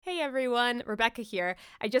everyone, Rebecca here.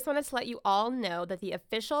 I just wanted to let you all know that the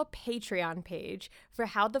official Patreon page for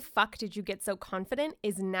How the Fuck Did You Get So Confident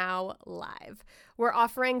is now live. We're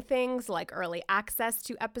offering things like early access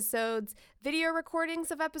to episodes, video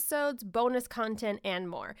recordings of episodes, bonus content, and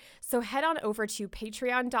more. So head on over to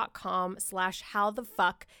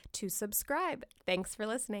patreon.com/howthefuck to subscribe. Thanks for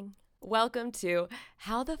listening. Welcome to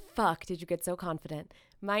How the Fuck Did You Get So Confident?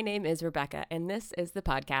 My name is Rebecca, and this is the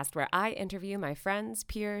podcast where I interview my friends,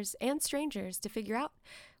 peers, and strangers to figure out,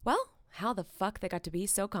 well, how the fuck they got to be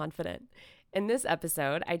so confident. In this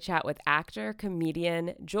episode, I chat with actor,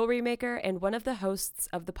 comedian, jewelry maker, and one of the hosts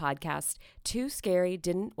of the podcast, Too Scary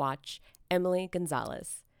Didn't Watch, Emily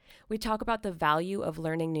Gonzalez. We talk about the value of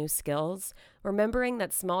learning new skills, remembering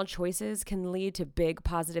that small choices can lead to big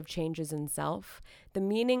positive changes in self, the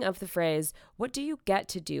meaning of the phrase, what do you get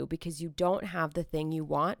to do because you don't have the thing you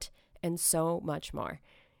want, and so much more.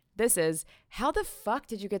 This is How the Fuck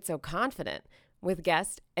Did You Get So Confident? With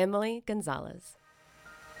guest Emily Gonzalez.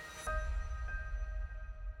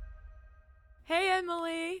 Hey,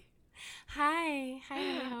 Emily. Hi,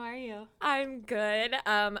 Emily. How are you? I'm good.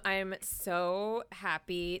 I'm so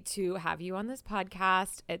happy to have you on this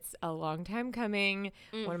podcast. It's a long time coming.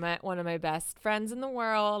 One of my best friends in the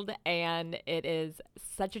world, and it is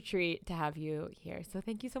such a treat to have you here. So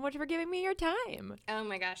thank you so much for giving me your time. Oh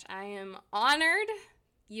my gosh, I am honored.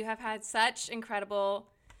 You have had such incredible,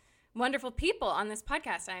 wonderful people on this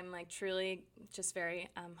podcast. I'm like truly just very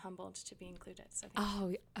humbled to be included. So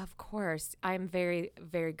thank you. Of course. I'm very,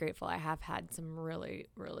 very grateful. I have had some really,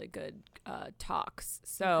 really good talks.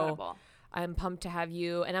 So incredible. I'm pumped to have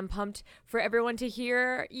you, and I'm pumped for everyone to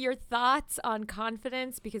hear your thoughts on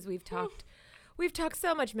confidence, because we've talked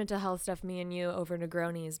so much mental health stuff, me and you, over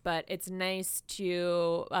Negronis, but it's nice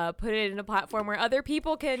to put it in a platform where other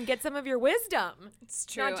people can get some of your wisdom. It's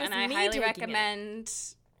true, and I highly recommend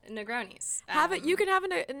Negronis. Have it. You can have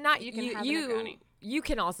a not you can have a Negroni. You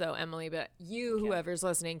can also, Emily, but whoever's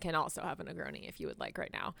listening can also have a Negroni if you would like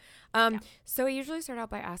right now. So I usually start out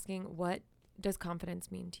by asking, what does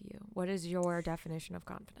confidence mean to you? What is your definition of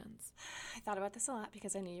confidence? I thought about this a lot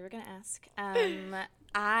because I knew you were going to ask.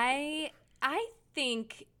 I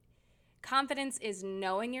think confidence is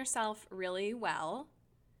knowing yourself really well,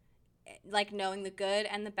 like knowing the good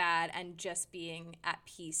and the bad, and just being at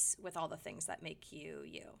peace with all the things that make you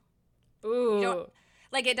you. Ooh.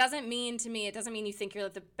 It doesn't mean you think you're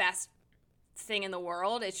the best thing in the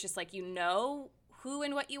world. It's just like you know who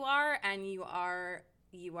and what you are, and you are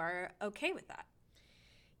okay with that.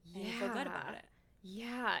 And you feel good about it.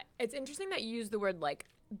 Yeah. It's interesting that you use the word like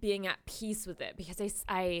being at peace with it, because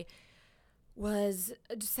I was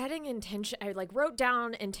setting intention. I wrote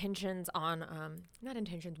down intentions on, not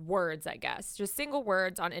intentions, words, I guess, just single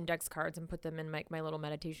words on index cards and put them in my little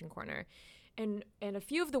meditation corner. And a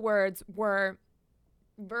few of the words were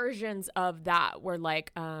versions of that, were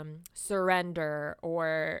like surrender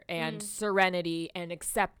and serenity and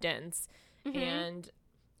acceptance. And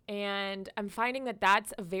I'm finding that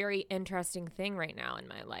that's a very interesting thing right now in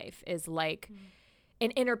my life, is like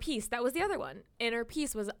an inner peace. That was the other one. Inner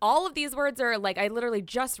peace was, all of these words are like, I literally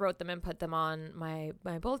just wrote them and put them on my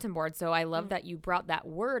bulletin board. So I love that you brought that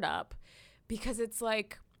word up, because it's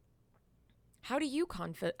like, how do you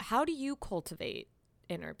cultivate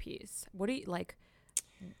inner peace? What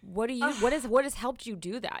has helped you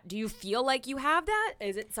do that? Do you feel like you have that?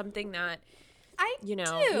 Is it something that I do?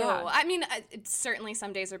 Yeah. I mean, certainly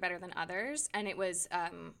some days are better than others, and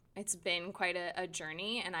it's been quite a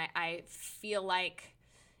journey, and I feel like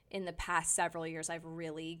in the past several years I've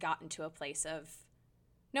really gotten to a place of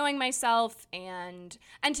knowing myself, and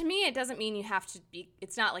to me it doesn't mean you have to be,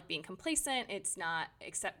 it's not like being complacent, it's not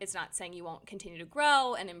saying you won't continue to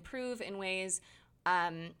grow and improve in ways,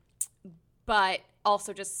 but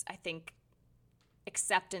also just, I think,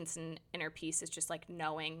 acceptance and inner peace is just like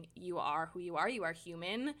knowing you are who you are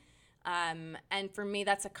human, and for me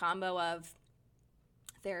that's a combo of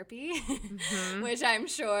therapy, which I'm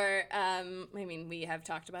sure, we have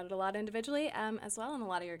talked about it a lot individually as well, and a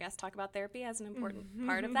lot of your guests talk about therapy as an important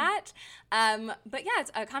part of that, but yeah,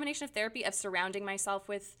 it's a combination of therapy, of surrounding myself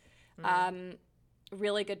with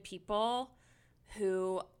really good people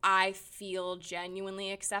who I feel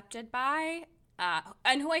genuinely accepted by,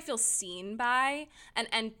 and who I feel seen by.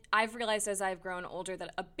 And I've realized as I've grown older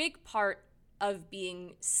that a big part of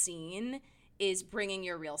being seen is bringing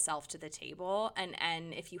your real self to the table.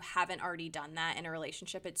 And if you haven't already done that in a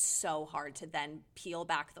relationship, it's so hard to then peel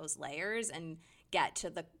back those layers and get to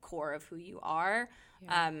the core of who you are.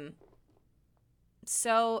 Yeah.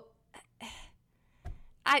 So,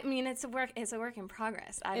 I mean, it's a work in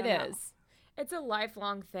progress. I don't know. It's a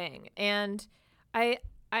lifelong thing. And I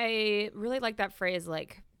I really like that phrase,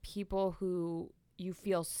 like people who you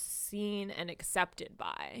feel seen and accepted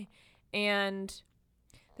by. And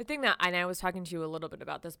the thing that, and I was talking to you a little bit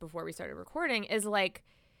about this before we started recording, is like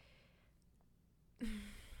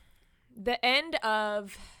the end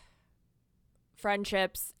of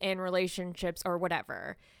friendships and relationships or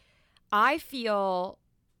whatever. I feel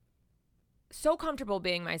so comfortable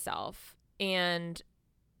being myself and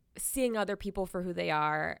seeing other people for who they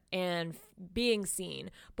are and being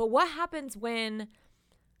seen. But what happens when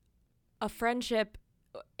a friendship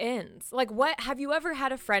ends? Like, what have you ever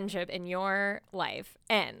had a friendship in your life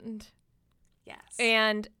end? Yes.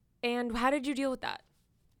 And how did you deal with that?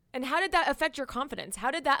 And how did that affect your confidence?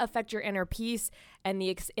 How did that affect your inner peace and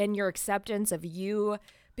and your acceptance of you?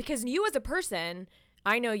 Because you as a person,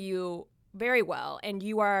 I know you very well, and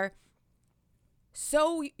you are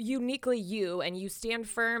so uniquely you, and you stand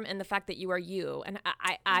firm in the fact that you are you. And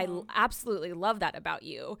I absolutely love that about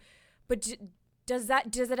you. But does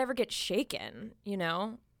it ever get shaken, you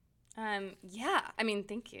know? Yeah. I mean,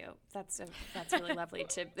 thank you. That's really lovely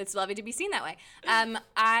it's lovely to be seen that way.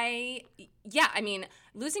 I mean,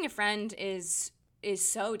 losing a friend is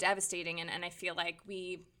so devastating. And I feel like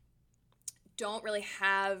we don't really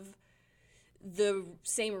have the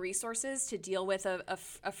same resources to deal with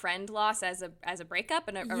a friend loss as a breakup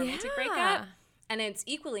and a romantic breakup. And it's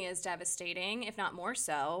equally as devastating, if not more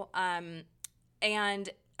so. And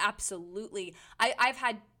absolutely, I've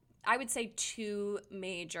had, I would say, 2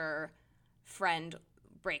 major friend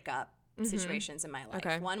breakup situations in my life.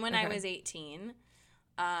 Okay. One when I was 18,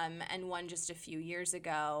 and one just a few years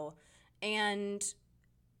ago. And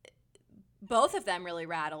both of them really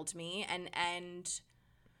rattled me. And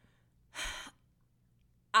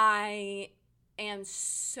I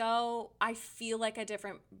feel like a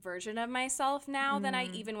different version of myself now than I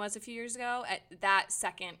even was a few years ago. That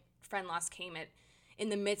second friend loss came in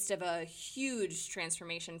the midst of a huge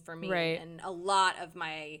transformation for me, right, and a lot of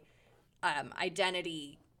my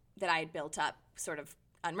identity that I had built up sort of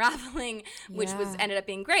unraveling, which ended up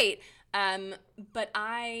being great. But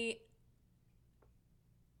I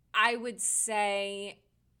would say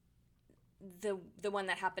the one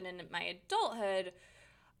that happened in my adulthood,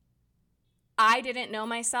 I didn't know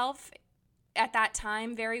myself at that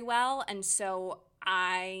time very well, and so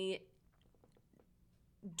I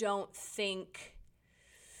don't think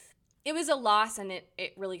it was a loss, and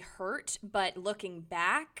it really hurt. But looking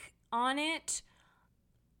back on it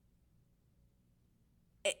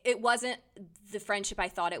wasn't the friendship I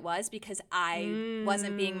thought it was, because I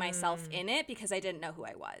wasn't being myself in it, because I didn't know who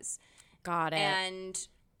I was. Got it. And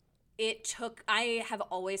I have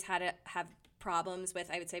always have problems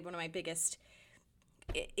with, I would say one of my biggest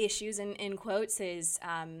issues in quotes is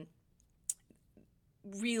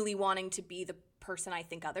really wanting to be the person I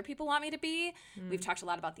think other people want me to be. We've talked a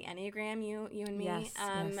lot about the Enneagram, you and me. Yes.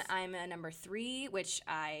 I'm a number 3, which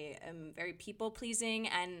I am very people pleasing,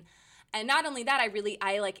 and not only that, I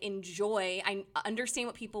I understand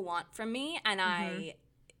what people want from me, and I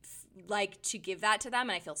like to give that to them,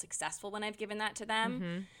 and I feel successful when I've given that to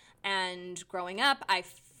them. And growing up, I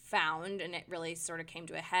found, and it really sort of came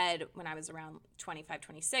to a head when I was around 25,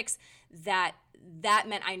 26, that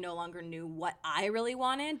meant I no longer knew what I really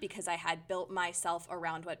wanted, because I had built myself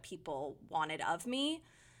around what people wanted of me,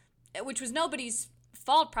 which was nobody's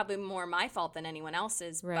fault, probably more my fault than anyone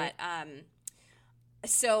else's. Right. But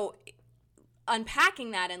so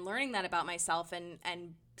unpacking that and learning that about myself, and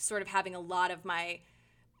sort of having a lot of my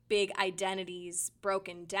big identities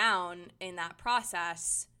broken down in that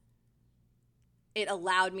process, it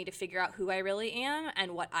allowed me to figure out who I really am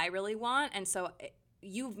and what I really want. And so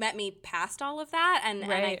you've met me past all of that. And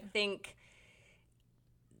I think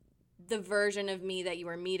the version of me that you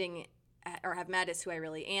are meeting or have met is who I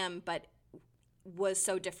really am, but was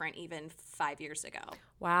so different even 5 years ago.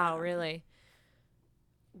 Wow, really?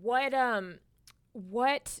 What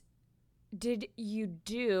did you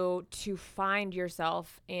do to find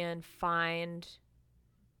yourself and find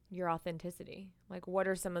your authenticity? Like, what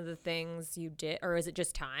are some of the things you did, or is it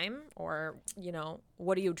just time, or,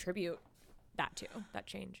 what do you attribute that to, that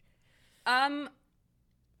change? Coming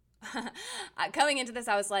into this,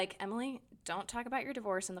 I was like, Emily, don't talk about your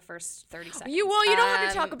divorce in the first 30 seconds. You don't have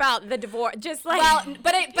to talk about the divorce, just like. Well,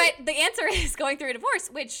 but the answer is going through a divorce,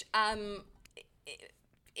 which,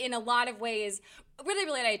 in a lot of ways, really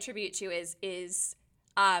what I attribute to is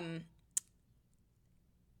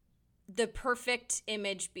the perfect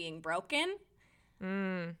image being broken,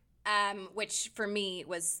 which for me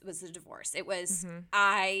was the divorce. It was,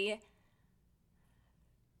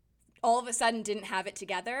 all of a sudden didn't have it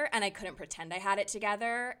together, and I couldn't pretend I had it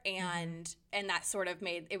together, and that sort of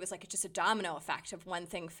made it was like just a domino effect of one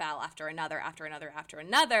thing fell after another,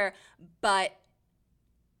 but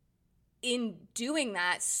in doing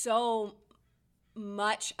that, so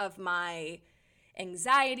much of my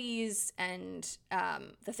anxieties and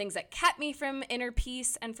the things that kept me from inner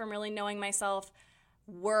peace and from really knowing myself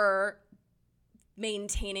were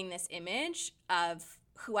maintaining this image of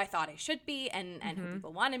who I thought I should be and who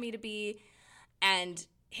people wanted me to be, and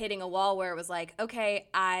hitting a wall where it was like, okay,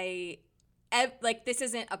 like this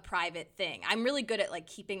isn't a private thing. I'm really good at like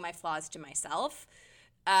keeping my flaws to myself,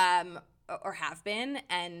 or have been,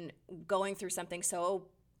 and going through something so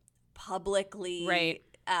publicly. Right.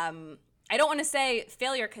 I don't want to say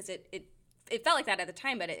failure because it felt like that at the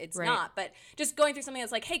time, but it's not. But just going through something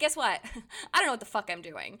that's like, hey, guess what? I don't know what the fuck I'm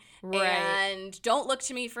doing. Right. And don't look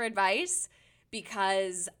to me for advice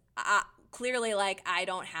because clearly, like, I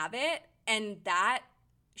don't have it. And that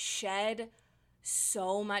shed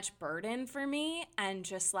so much burden for me, and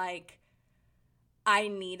just like, I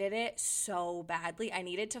needed it so badly. I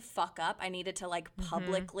needed to fuck up. I needed to like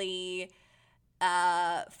publicly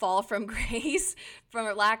fall from grace, from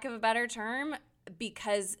a lack of a better term,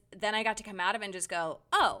 because then I got to come out of it and just go,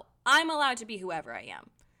 oh, I'm allowed to be whoever I am.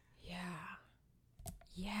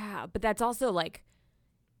 Yeah. But that's also like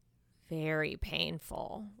very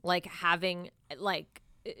painful. Like having like,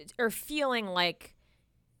 or feeling like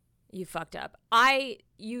you fucked up.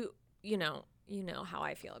 You know how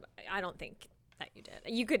I feel about it. I don't think that you did.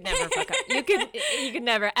 You could never fuck up. You could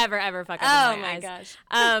never ever fuck up. Oh my gosh.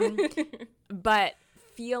 But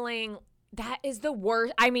feeling that is the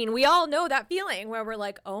worst. I mean, we all know that feeling where we're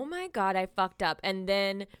like, oh my God, I fucked up. And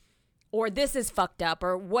then, or this is fucked up,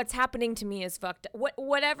 or what's happening to me is fucked up.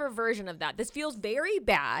 Whatever version of that. This feels very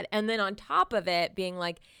bad. And then on top of it being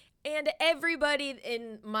like, and everybody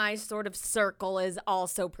in my sort of circle is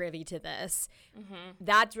also privy to this.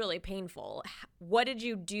 That's really painful. What did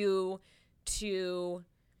you do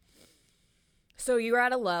so you're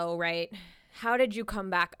at a low, right? How did you come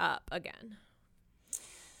back up again?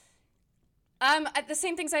 The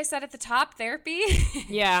same things I said at the top, therapy.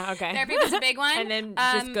 Yeah, okay. Therapy was a big one. And then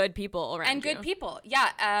just good people around and you. good people.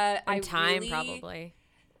 Yeah. And time, probably.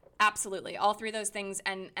 Absolutely. All three of those things.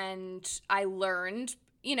 And I learned,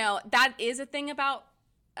 that is a thing about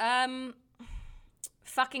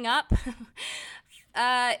fucking up.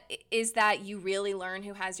 Is that you really learn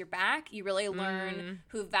who has your back. You really learn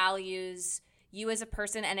who values you as a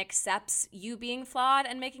person and accepts you being flawed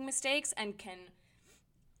and making mistakes, and can,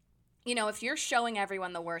 if you're showing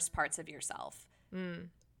everyone the worst parts of yourself,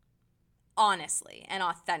 honestly and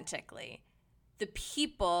authentically, the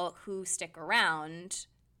people who stick around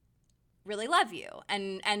really love you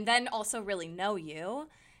and then also really know you.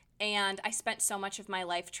 And I spent so much of my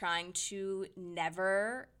life trying to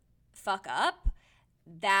never fuck up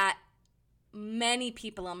that many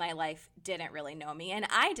people in my life didn't really know me, and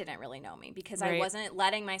I didn't really know me because I wasn't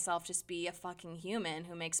letting myself just be a fucking human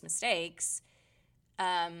who makes mistakes.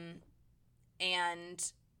 And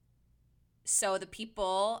so the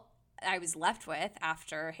people I was left with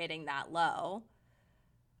after hitting that low,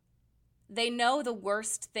 they know the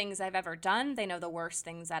worst things I've ever done. They know the worst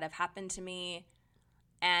things that have happened to me,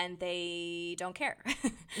 and they don't care.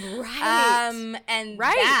 Right.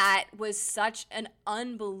 That was such an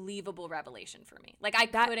unbelievable revelation for me. Like, I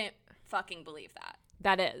couldn't fucking believe that.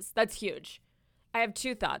 That's huge. I have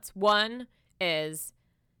two thoughts. One is,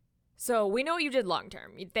 so we know what you did long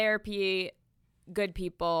term. Therapy, good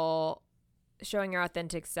people, showing your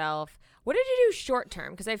authentic self. What did you do short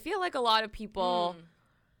term? Because I feel like a lot of people,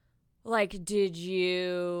 like, did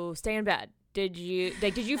you stay in bed? Did you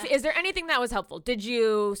is there anything that was helpful? Did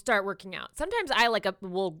you start working out? Sometimes I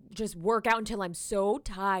will just work out until I'm so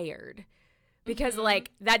tired, because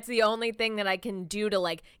like that's the only thing that I can do to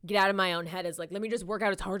like get out of my own head, is like, let me just work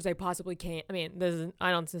out as hard as I possibly can. I mean,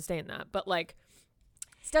 I don't sustain that, but like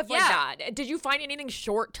stuff like that. Did you find anything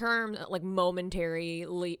short term, like momentarily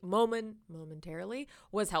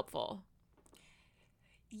was helpful?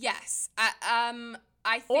 Yes.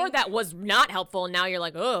 I think, or that was not helpful, and now you're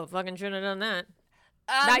like, oh, fucking shouldn't have done that.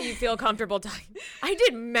 Now you feel comfortable talking. I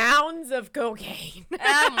did mounds of cocaine.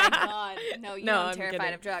 Oh my God. No, I'm terrified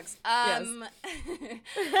kidding. of drugs. Yes.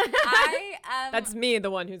 That's me, the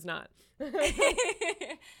one who's not.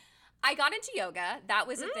 I got into yoga. That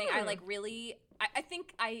was a thing. I like really, I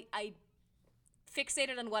think I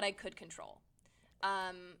fixated on what I could control.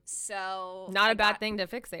 So not a bad thing to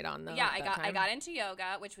fixate on, though. Yeah, I got into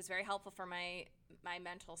yoga, which was very helpful for my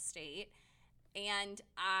mental state, and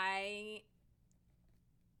I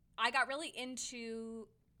got really into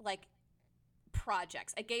like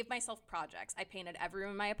projects. I gave myself projects. I painted every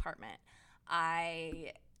room in my apartment.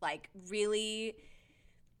 I really,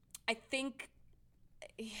 I think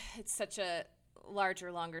it's such a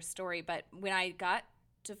larger, longer story, but when I got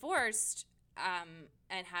divorced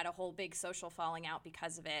and had a whole big social falling out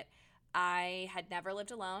because of it, I had never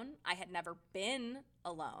lived alone. I had never been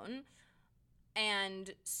alone. And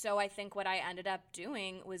so I think what I ended up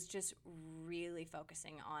doing was just really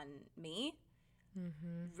focusing on me,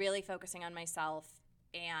 really focusing on myself,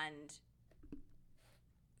 and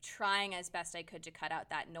trying as best I could to cut out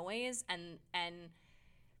that noise. And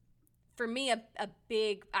for me, I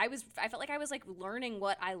felt like I was like learning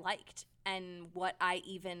what I liked and what I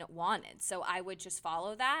even wanted. So I would just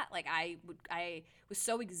follow that. Like I was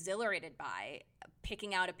so exhilarated by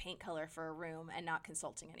picking out a paint color for a room and not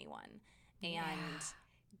consulting anyone. And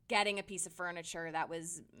getting a piece of furniture that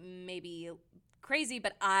was maybe crazy,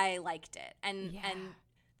 but I liked it. And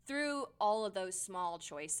through all of those small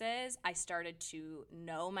choices, I started to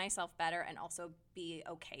know myself better and also be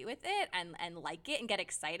okay with it and like it and get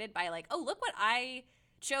excited by like, oh, look what I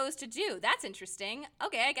chose to do. That's interesting.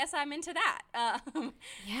 Okay, I guess I'm into that.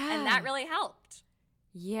 And that really helped.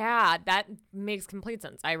 Yeah, that makes complete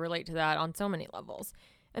sense. I relate to that on so many levels.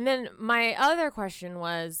 And then my other question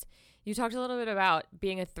was, you talked a little bit about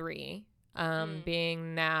being a 3,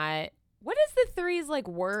 being that, what is the 3's like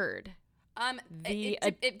word?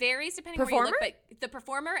 It varies depending on where you look, but the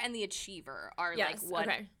performer and the achiever are like what.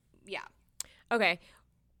 Okay. Yeah. Okay.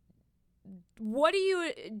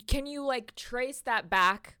 Can you like trace that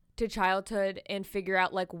back to childhood and figure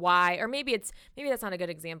out like why, or maybe that's not a good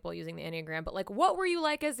example using the Enneagram, but like what were you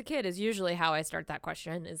like as a kid is usually how I start that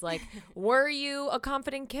question is like, were you a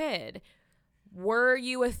confident kid? Were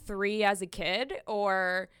you a 3 as a kid,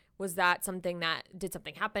 or was that something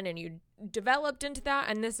happen and you developed into that?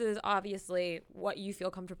 And this is obviously what you feel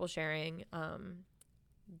comfortable sharing.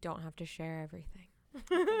 Don't have to share everything.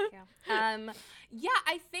 Thank you.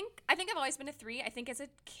 I think I've always been a 3. I think as a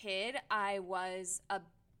kid I was going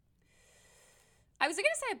to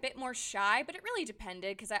say a bit more shy, but it really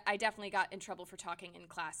depended because I definitely got in trouble for talking in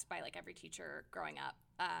class by like every teacher growing up.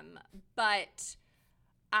 But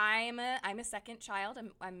I'm a second child.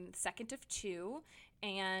 I'm the second of 2,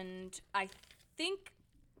 and I think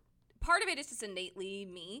part of it is just innately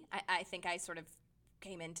me. I think I sort of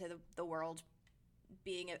came into the world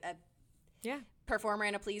being a performer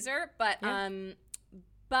and a pleaser, but I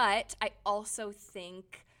also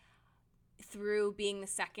think through being the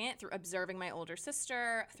second, through observing my older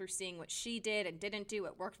sister, through seeing what she did and didn't do,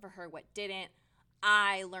 what worked for her, what didn't,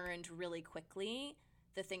 I learned really quickly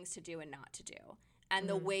the things to do and not to do. And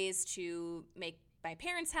the ways to make my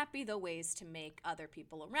parents happy, the ways to make other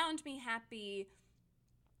people around me happy.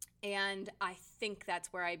 And I think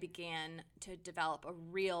that's where I began to develop a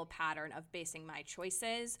real pattern of basing my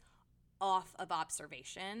choices off of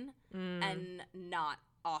observation and not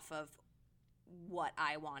off of what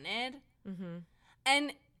I wanted.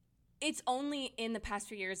 And it's only in the past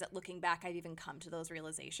few years that looking back, I've even come to those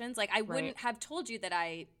realizations. Like I wouldn't have told you that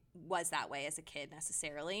I was that way as a kid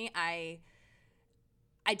necessarily. I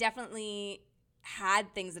definitely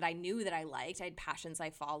had things that I knew that I liked. I had passions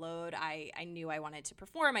I followed. I knew I wanted to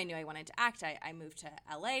perform. I knew I wanted to act. I moved to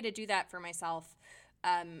LA to do that for myself,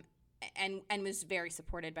 and was very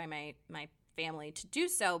supported by my family to do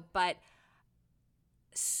so. But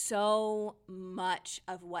so much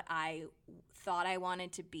of what I thought I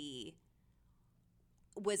wanted to be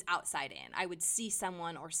was outside in. I would see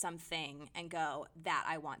someone or something and go, that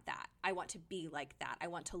I want that. I want to be like that. I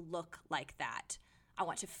want to look like that. I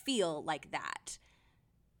want to feel like that.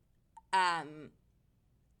 And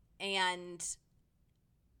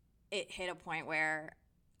it hit a point where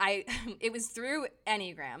it was through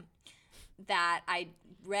Enneagram that I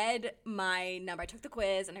read my number. I took the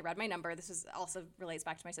quiz and I read my number. This also relates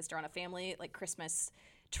back to my sister on a family like Christmas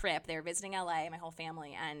trip. They were visiting LA, my whole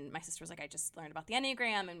family, and my sister was like, I just learned about the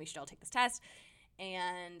Enneagram and we should all take this test.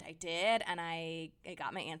 And I did, and I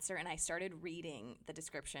got my answer, and I started reading the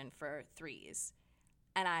description for 3s.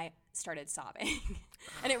 And I started sobbing.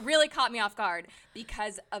 And it really caught me off guard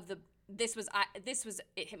because of it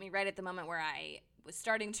hit me right at the moment where I was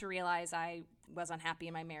starting to realize I was unhappy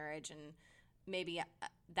in my marriage and maybe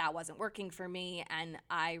that wasn't working for me. And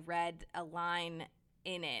I read a line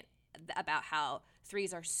in it about how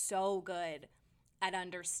 3s are so good at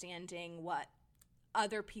understanding what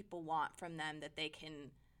other people want from them that they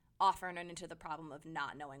can often run into the problem of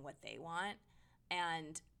not knowing what they want.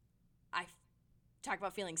 And I talk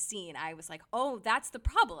about feeling seen. I was like, oh, that's the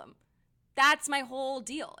problem. That's my whole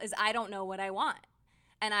deal, is I don't know what I want.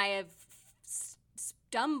 And I have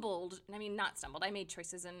I made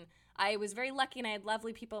choices, and I was very lucky and I had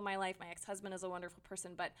lovely people in my life. My ex-husband is a wonderful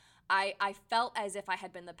person, but I felt as if I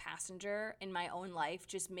had been the passenger in my own life,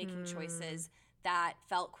 just making choices that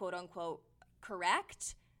felt quote unquote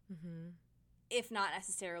correct, if not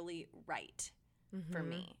necessarily right for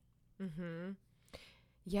me.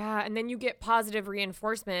 Yeah, and then you get positive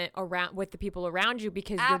reinforcement around with the people around you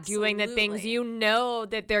because you're doing the things Absolutely. you know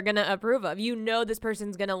that they're going to approve of. You know this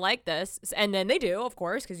person's going to like this, and then they do, of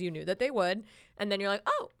course, because you knew that they would. And then you're like,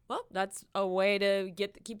 oh, well, that's a way to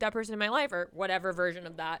keep that person in my life, or whatever version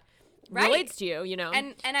of that relates to you, you know.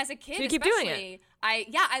 And as a kid, So you keep doing especially, I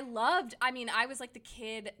was like the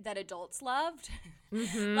kid that adults loved.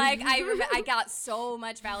 Like I got so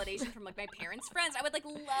much validation from like my parents' friends. I would like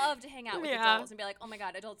love to hang out with adults and be like, oh my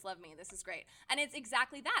God, adults love me. This is great. And it's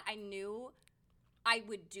exactly that. I knew I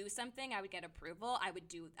would do something. I would get approval. I would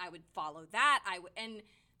follow that. And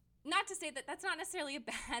not to say that that's not necessarily a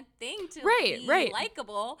bad thing to be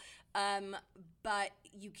likable, but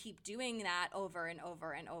you keep doing that over and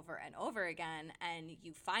over and over and over again, and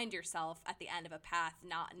you find yourself at the end of a path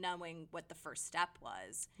not knowing what the first step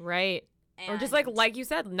was. Right. Or just like you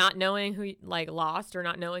said, not knowing who, like, lost, or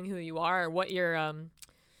not knowing who you are, or what your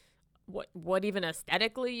what even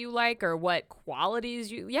aesthetically you like, or what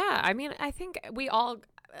qualities you. Yeah, I mean, I think we all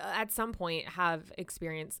at some point have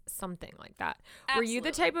experienced something like that. Absolutely. Were you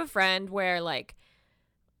the type of friend where, like,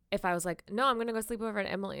 if I was like, no, I'm gonna go sleep over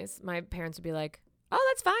at Emily's, my parents would be like, oh,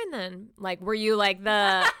 that's fine then. Like, were you like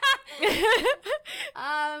the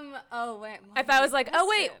Oh wait. if I was like, oh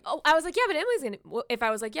wait, I was like, yeah, but Emily's gonna. If I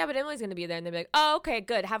was like, yeah, but Emily's gonna be there, and they'd be like, oh, okay,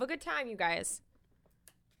 good, have a good time, you guys.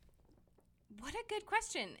 What a good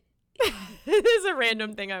question. This is a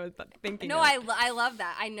random thing I was thinking. No, of. I love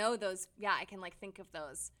that. I know those. Yeah, I can like think of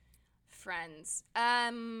those friends.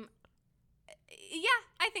 Yeah,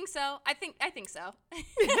 I think so. I think so.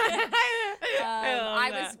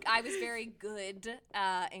 I was very good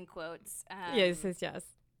in quotes. Yes.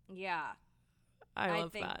 Yeah. I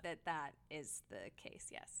love think that. that is the case.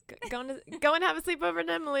 Yes. Go and have a sleepover at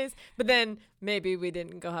Emily's, but then maybe we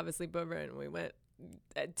didn't go have a sleepover and we went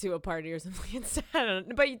to a party or something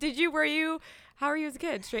instead. But how were you as a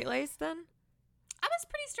kid? Straight laced then? I was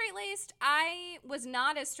pretty straight laced. I was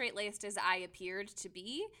not as straight laced as I appeared to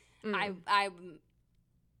be. I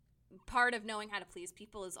part of knowing how to please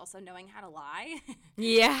people is also knowing how to lie.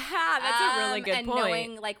 Yeah, that's a really good and point.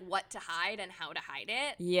 knowing like what to hide and how to hide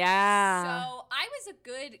it. Yeah. So I was a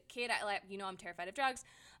good kid. I'm terrified of drugs.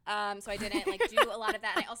 So I didn't like do a lot of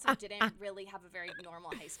that. And I also didn't really have a very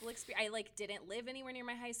normal high school experience. I like didn't live anywhere near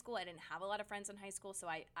my high school. I didn't have a lot of friends in high school. So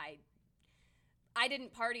I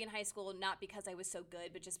didn't party in high school, not because I was so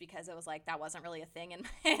good, but just because it was like that wasn't really a thing in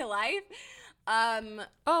my life.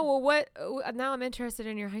 Now I'm interested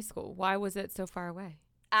in your high school. Why was it so far away?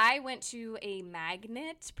 I went to a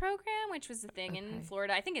magnet program, which was a thing in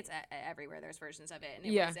Florida. I think it's everywhere. There's versions of it. And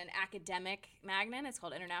it was an academic magnet. It's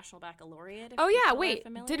called International Baccalaureate. Oh, yeah. Wait,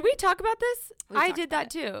 did we talk about this? I did that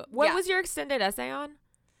too. What was your extended essay on?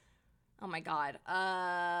 Oh, my God.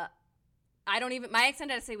 My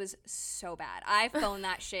extended essay was so bad. I phoned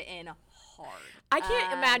that shit in hard. I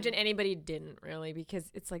can't imagine anybody didn't really, because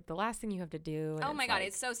it's like the last thing you have to do. Oh my God,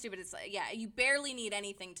 it's so stupid. It's like, yeah, you barely need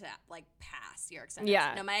anything to like pass your extended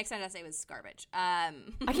essay. No, my extended essay was garbage. I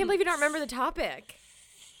can't believe you don't remember the topic.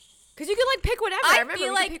 Because you could like pick whatever. I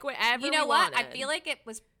remember we could pick whatever. You know what? Wanted. I feel like it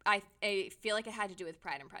was. I feel like it had to do with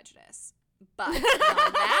Pride and Prejudice. But beyond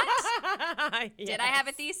that, did I have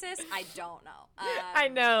a thesis? I don't know.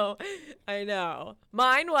 I know.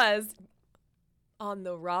 Mine was on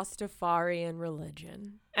the Rastafarian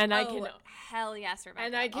religion, and I can hell yes, Rebecca.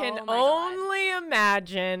 And I can only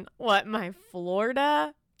imagine what my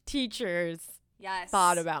Florida teachers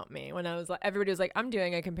thought about me when I was like, everybody was like, I'm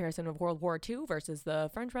doing a comparison of World War II versus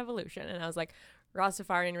the French Revolution, and I was like,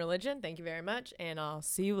 Rastafarian religion, thank you very much, and I'll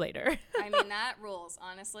see you later. I mean, that rules,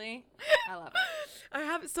 honestly. I love it.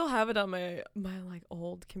 I still have it on my like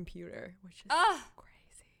old computer, which is crazy.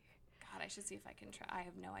 God, I should see if I can try. I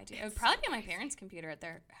have no idea. It would probably be on my parents' computer at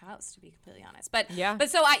their house, to be completely honest. But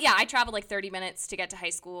so I traveled like 30 minutes to get to high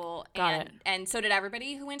school, and so did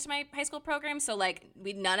everybody who went to my high school program. So like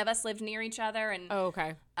none of us lived near each other, and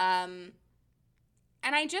and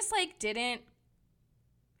I just like didn't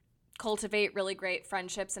cultivate really great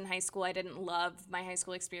friendships in high school. I didn't love my high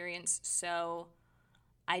school experience, so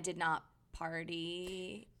I did not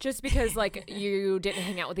party. Just because like you didn't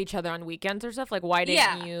hang out with each other on weekends or stuff? Like why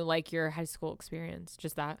didn't you like your high school experience?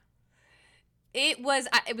 Just that? It was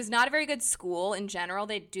not a very good school in general.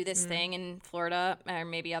 They do this thing in Florida or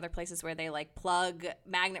maybe other places where they like plug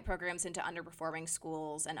magnet programs into underperforming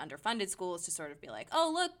schools and underfunded schools to sort of be like,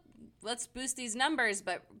 oh, look, let's boost these numbers.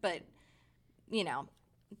 But you know,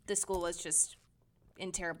 the school was just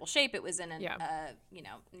in terrible shape. It was in a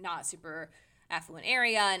not super affluent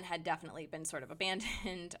area and had definitely been sort of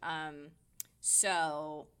abandoned.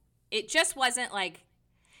 So it just wasn't like,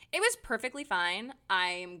 it was perfectly fine.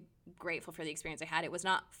 I'm grateful for the experience I had. It was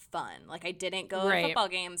not fun. Like, I didn't go to football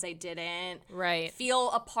games. I didn't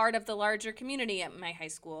feel a part of the larger community at my high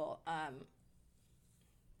school.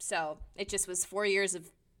 So it just was 4 years of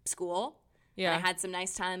school. Yeah. And I had some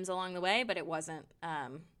nice times along the way, but it wasn't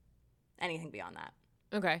anything beyond that.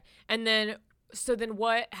 Okay. And then, so then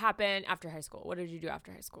what happened after high school? What did you do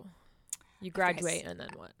after high school? You graduate and then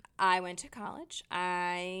what? I went to college.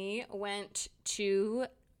 I went to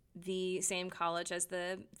the same college as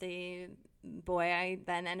the boy I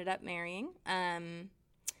then ended up marrying.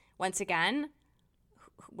 Once again,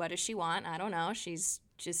 what does she want? I don't know. She's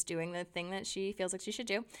just doing the thing that she feels like she should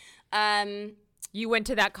do. You went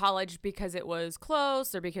to that college because it was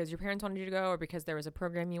close, or because your parents wanted you to go, or because there was a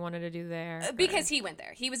program you wanted to do there? Because he went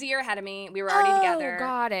there. He was a year ahead of me. We were already together.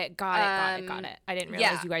 Got it. I didn't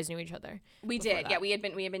realize you guys knew each other. We did. That. Yeah,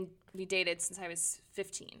 we dated since I was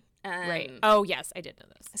 15. Right. Oh, yes, I did know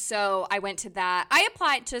this. So I went to that. I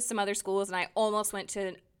applied to some other schools, and I almost went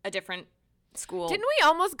to a different school. Didn't we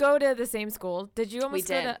almost go to the same school? Did you almost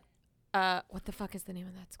go to what the fuck is the name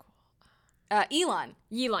of that school? Elon.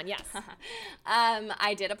 Elon, yes.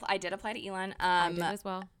 I did apply to Elon. I did as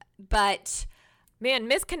well. But man,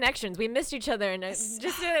 missed connections. We missed each other in just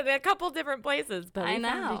in a couple different places, but we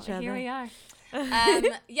found each other. Here we are.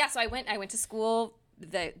 Yeah, so I went to school,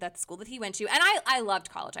 that school that he went to, and I loved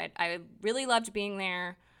college. I really loved being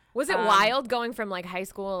there. Was it wild going from like high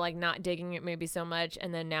school, like not digging it maybe so much,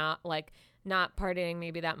 and then now like not partying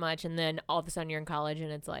maybe that much, and then all of a sudden you're in college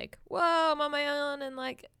and it's like, whoa, I'm on my own, and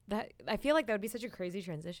like that? I feel like that would be such a crazy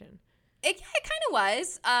transition. It kind of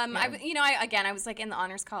was. I was like in the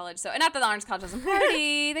honors college, so not that the honors college doesn't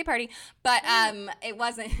party, they party, but it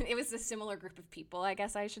wasn't. It was a similar group of people, I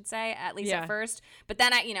guess I should say, at least at first. But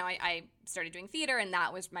then I started doing theater, and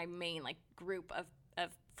that was my main like group of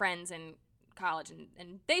friends in college,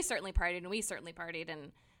 and they certainly partied, and we certainly partied,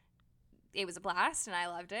 and it was a blast, and I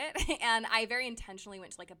loved it. And I very intentionally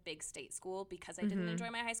went to like a big state school because I didn't enjoy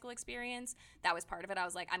my high school experience. That was part of it. I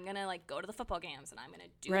was like, I'm gonna like go to the football games, and I'm gonna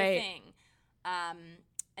do the thing.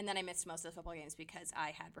 And then I missed most of the football games because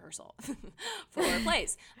I had rehearsal for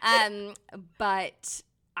plays. But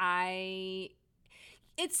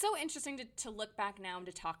it's so interesting to look back now and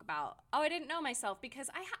to talk about, I didn't know myself, because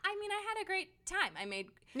I had a great time. I made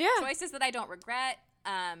choices that I don't regret.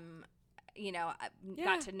 Got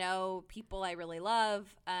to know people I really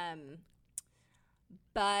love.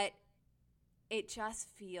 But it just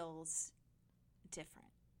feels different.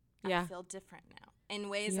 I feel different now in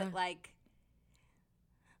ways that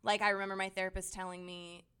like I remember my therapist telling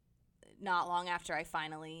me not long after I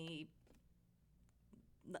finally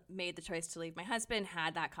made the choice to leave my husband,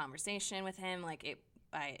 had that conversation with him,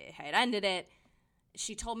 I had ended it.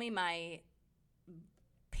 She told me my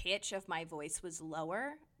pitch of my voice was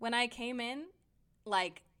lower when I came in,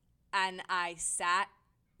 and I sat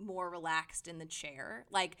more relaxed in the chair.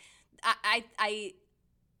 Like, I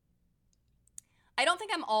don't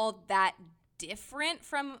think I'm all that different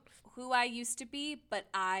from who I used to be, but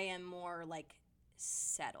I am more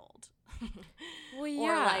settled. Well,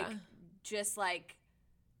 yeah. Or just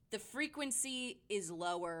the frequency is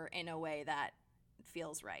lower in a way that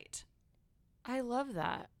feels right. I love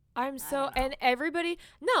that. And everybody,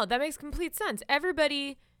 no, that makes complete sense.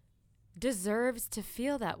 Everybody deserves to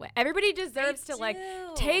feel that way. Everybody deserves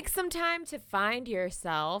to take some time to find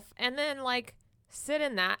yourself and then sit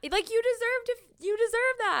in that. You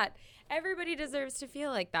deserve that. Everybody deserves to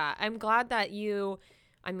feel like that. I'm glad that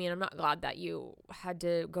I'm not glad that you had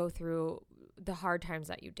to go through the hard times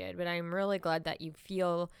that you did, but I'm really glad that you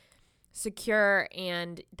feel secure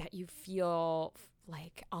and that you feel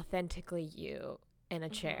authentically you in a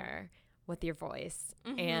chair with your voice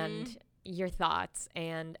and your thoughts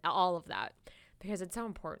and all of that, because it's so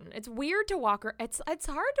important. It's weird to it's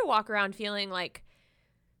hard to walk around feeling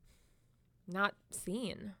not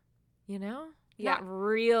seen, Yeah. Not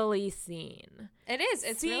really seen. It is.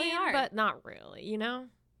 It's seen, really hard. But not really,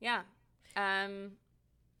 Yeah.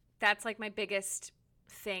 That's my biggest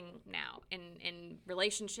thing now in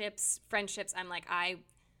relationships, friendships. I'm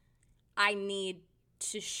I need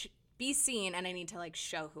to be seen, and I need to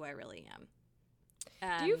show who I really am.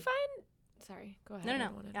 Do you find? Sorry, go ahead. No. I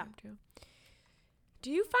don't want to interrupt you.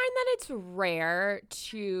 Do you find that it's rare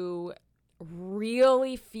to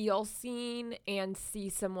really feel seen and see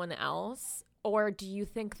someone else? Or do you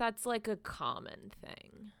think that's like a common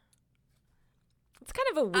thing? It's kind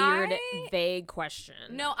of a weird, vague question.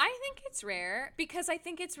 No, I think it's rare because I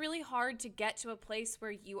think it's really hard to get to a place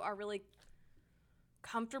where you are really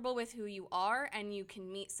comfortable with who you are and you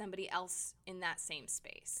can meet somebody else in that same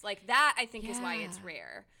space. Like that, I think, is why it's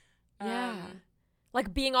rare. Yeah.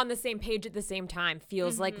 Like being on the same page at the same time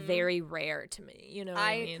feels like very rare to me. You know what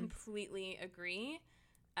I mean? I completely agree.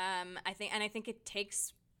 I think it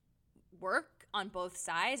takes work on both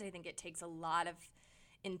sides. I think it takes a lot of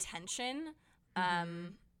intention.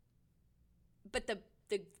 But the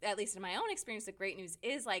at least in my own experience, the great news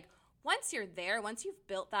is like once you're there, once you've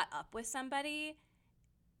built that up with somebody,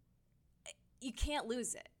 you can't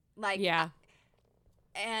lose it. Like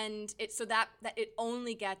and it so that it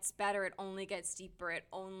only gets better, it only gets deeper,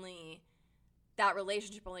 that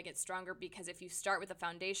relationship only gets stronger because if you start with a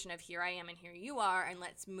foundation of here I am and here you are and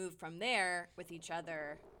let's move from there with each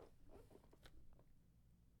other,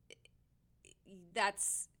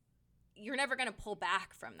 you're never going to pull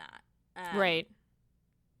back from that. Right.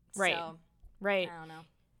 So, right. I don't know.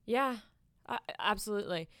 Yeah,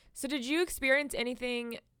 absolutely. So did you experience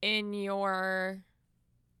anything in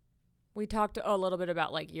we talked a little bit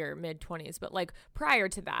about like your mid-20s, but like prior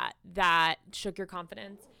to that shook your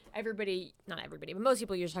confidence? Not everybody, but most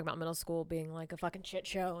people usually talk about middle school being like a fucking shit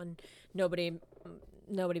show and nobody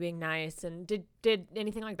being nice. And did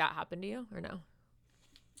anything like that happen to you or no?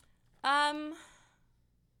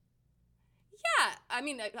 Yeah, I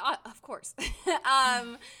mean, of course.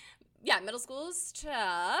 Yeah, middle school is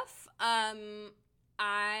tough.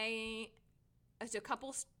 So a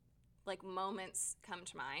couple like moments come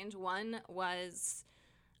to mind. One was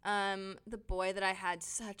the boy that I had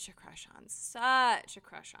such a crush on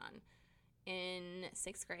in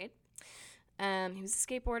 6th grade. He was a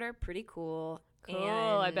skateboarder, pretty cool. Cool.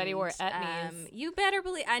 And, I bet he wore Etnies. You better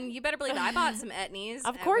believe I bought some Etnies.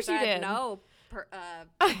 Of course you did. No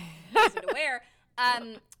person to wear.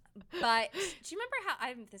 But do you remember how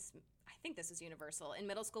I think this was universal in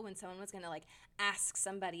middle school when someone was going to like ask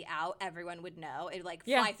somebody out, everyone would know. It would like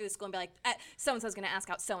fly through the school and be like, so-and-so's going to ask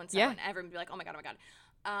out so-and-so. And everyone would be like, oh my God.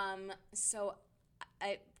 So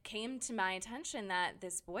it came to my attention that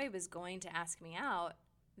this boy was going to ask me out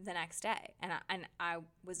the next day. And I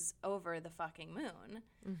was over the fucking moon.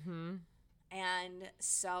 Mm-hmm. And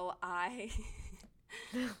so I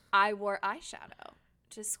wore eyeshadow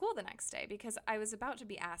to school the next day because I was about to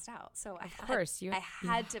be asked out. So I had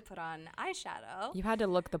to put on eyeshadow. You had to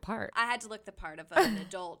look the part. I had to look the part of an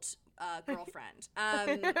adult girlfriend.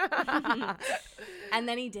 And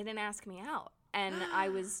then he didn't ask me out. And I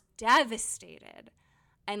was devastated.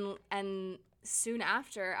 And soon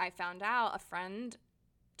after I found out, a friend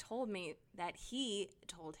told me that he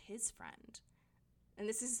told his friend. And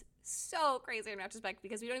this is so crazy in retrospect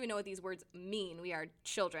because we don't even know what these words mean. We are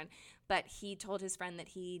children. But he told his friend that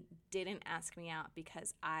he didn't ask me out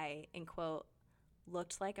because I, in quote,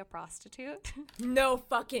 looked like a prostitute. No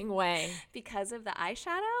fucking way. Because of the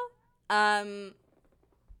eyeshadow.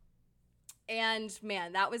 And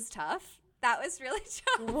man, that was tough. That was really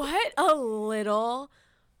tough. What a little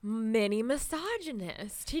mini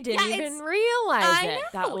misogynist. He didn't even realize it.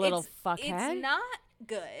 That little fuckhead. It's not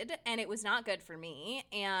good, and it was not good for me.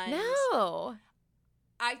 And no,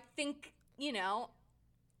 I think it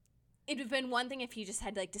would have been one thing if he just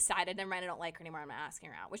had like decided, never mind, I don't like her anymore, I'm not asking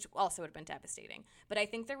her out, which also would have been devastating. But I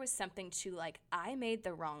think there was something to like I made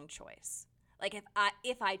the wrong choice. Like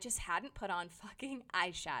if I just hadn't put on fucking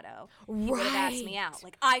eyeshadow, he would have asked me out.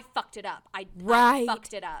 Like I fucked it up. I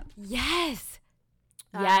fucked it up. Yes.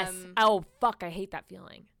 Yes. Oh fuck, I hate that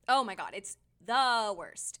feeling. Oh my God, it's the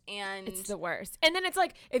worst. And it's the worst. And then it's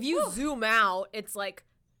like if you zoom out, it's like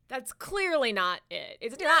that's clearly not it.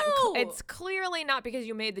 It's clearly not because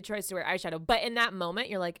you made the choice to wear eyeshadow. But in that moment,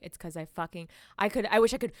 you're like, it's because I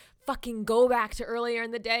wish I could fucking go back to earlier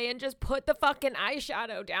in the day and just put the fucking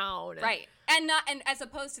eyeshadow down. Right. And as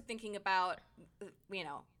opposed to thinking about,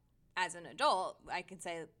 as an adult, I can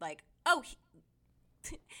say like, oh,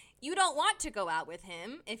 you don't want to go out with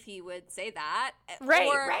him if he would say that.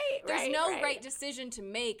 There's no right decision to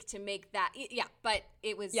make that. Yeah. But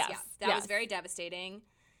it was, that was very devastating.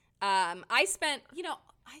 I spent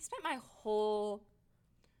my whole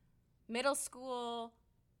middle school,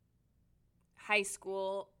 high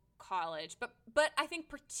school, college, but I think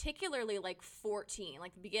particularly like 14,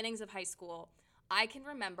 like the beginnings of high school, I can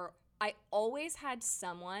remember I always had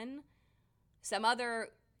some other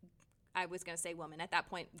I was going to say woman, at that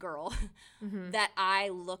point, girl, that I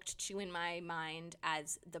looked to in my mind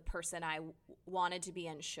as the person I wanted to be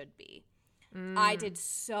and should be. I did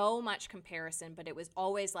so much comparison, but it was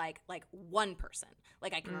always like one person.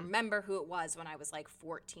 Like I can remember who it was when I was like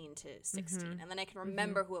 14 to 16. And then I can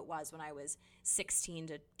remember who it was when I was 16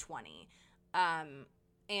 to 20.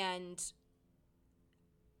 And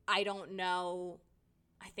I don't know.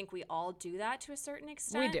 I think we all do that to a certain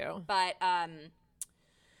extent. We do. But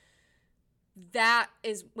that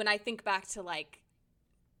is when I think back to like,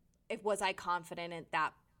 was I confident at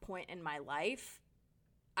that point in my life?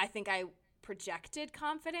 I think I projected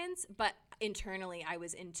confidence, but internally I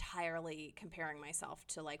was entirely comparing myself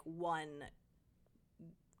to like one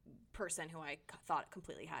person who I thought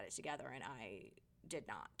completely had it together, and I did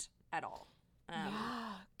not at all.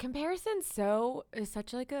 Comparison is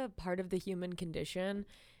such like a part of the human condition,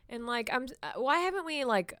 and like why haven't we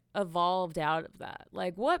like evolved out of that?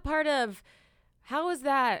 Like how is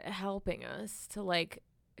that helping us to like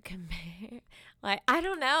compare? Like I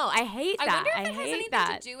don't know. I hate that. I wonder if it has anything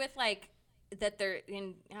that. to do with like that they're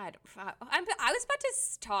in. I was about to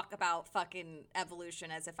talk about fucking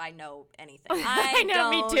evolution as if I know anything. I know.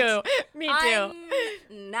 Me too.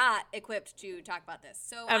 I'm not equipped to talk about this,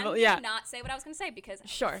 so I'm gonna not say what I was gonna say because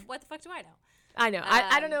what the fuck do I know? I know.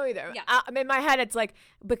 I don't know either. Yeah. In my head, it's like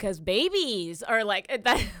because babies are like that.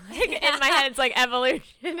 Like, in my head, it's like evolution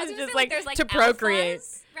is just like there's like to procreate,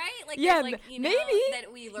 alphas, right? Like yeah, there's like maybe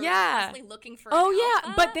that we learn constantly looking for. Oh an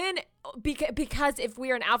yeah, but then because if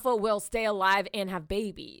we're an alpha, we'll stay alive and have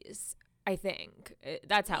babies. I think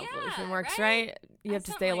that's how evolution works, right? You have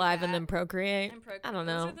to stay alive and then procreate. I don't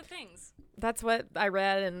know. Those are the things. That's what I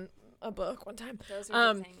read in a book one time. Those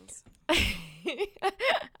are the things.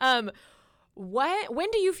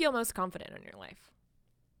 When do you feel most confident in your life?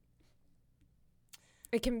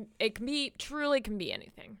 It can be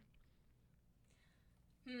anything.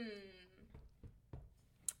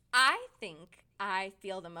 I think I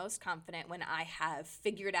feel the most confident when I have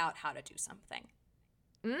figured out how to do something.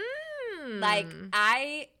 Like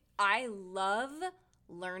I love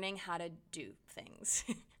learning how to do things.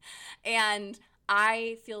 And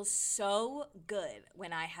I feel so good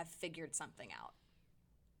when I have figured something out.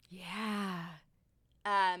 Yeah.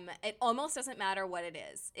 It almost doesn't matter what it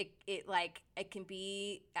is. It can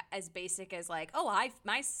be as basic as like,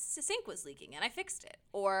 my sink was leaking and I fixed it,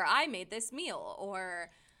 or I made this meal, or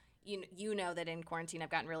you know that in quarantine I've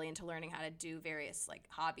gotten really into learning how to do various like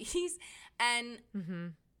hobbies and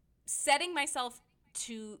setting myself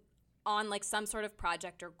on like some sort of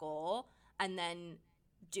project or goal and then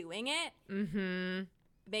doing it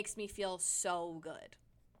makes me feel so good.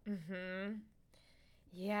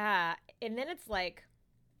 Yeah. And then it's like,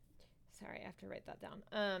 sorry, I have to write that down.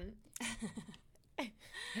 I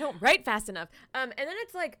don't write fast enough. And then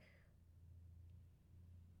it's like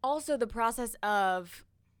also the process of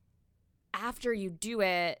after you do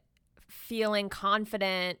it, feeling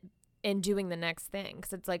confident in doing the next thing.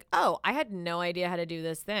 Because it's like, oh, I had no idea how to do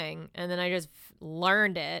this thing. And then I just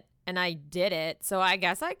learned it and I did it. So I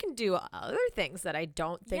guess I can do other things that I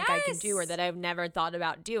don't think I can do or that I've never thought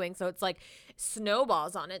about doing. So it's like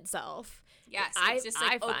snowballs on itself. Yes, it's just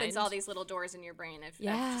like opens all these little doors in your brain. If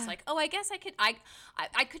that's just like, oh, I guess I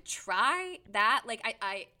could try that. Like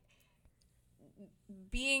I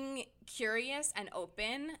being curious and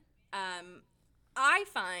open, I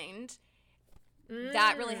find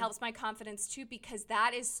that really helps my confidence too, because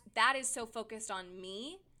that is so focused on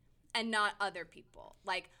me and not other people.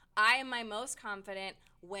 Like I am my most confident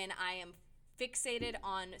when I am fixated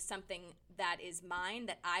on something that is mine,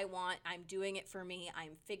 that I want. I'm doing it for me.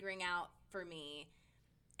 I'm figuring out for me.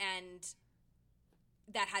 And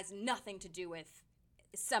that has nothing to do with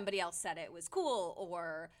somebody else said it was cool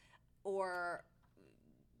or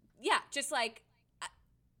yeah, just like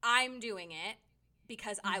I'm doing it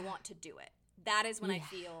because I want to do it. That is when I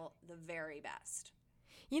feel the very best.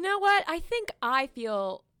 You know what? I think I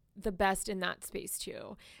feel the best in that space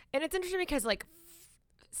too. And it's interesting because like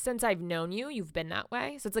since I've known you, you've been that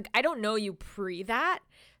way. So it's like I don't know you pre that.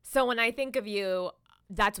 So when I think of you,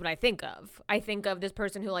 that's what I think of. I think of this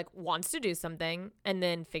person who like wants to do something and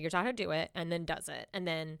then figures out how to do it and then does it and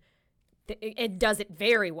then it does it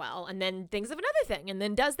very well and then thinks of another thing and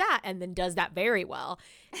then does that and then does that very well.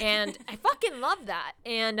 And I fucking love that.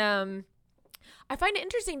 And I find it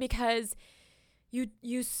interesting because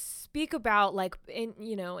you speak about like in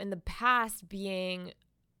the past being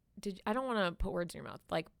I don't want to put words in your mouth,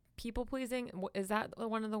 like people pleasing. Is that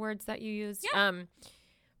one of the words that you used? Yeah.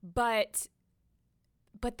 But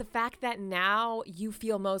the fact that now you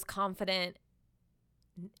feel most confident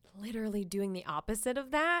literally doing the opposite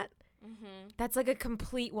of that That's like a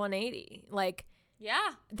complete 180. Like,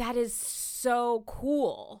 yeah. that is so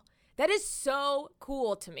cool. That is so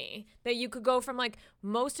cool to me that you could go from like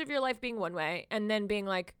most of your life being one way and then being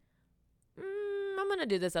like, I'm going to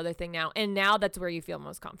do this other thing now. And now that's where you feel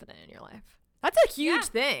most confident in your life. That's a huge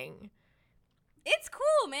thing. It's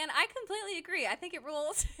cool, man. I completely agree. I think it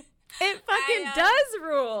rules. It fucking does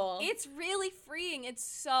rule. It's really freeing. It's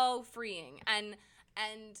so freeing. And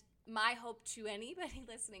my hope to anybody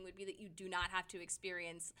listening would be that you do not have to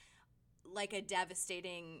experience like a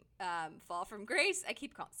devastating fall from grace. I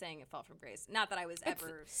keep saying it, fall from grace. Not that I was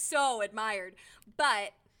ever so admired,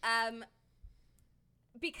 but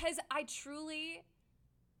because I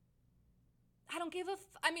don't give a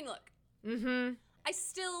I mean, look. Mm-hmm. I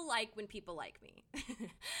still like when people like me.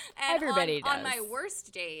 And everybody does. On my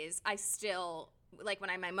worst days, I still, like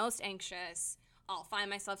when I'm my most anxious, I'll find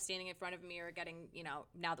myself standing in front of a mirror getting, now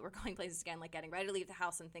that we're going places again, like getting ready to leave the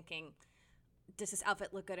house and thinking, does this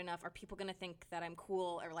outfit look good enough? Are people going to think that I'm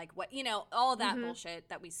cool? Or like what, all that bullshit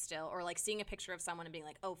that we still, or like seeing a picture of someone and being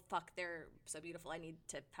like, oh, fuck, they're so beautiful. I need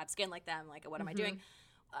to have skin like them. Like, what am I doing?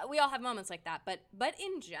 We all have moments like that. But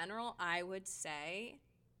in general, I would say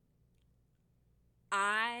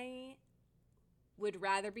I would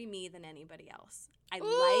rather be me than anybody else. I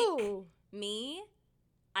like me.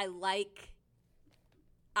 I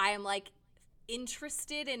am like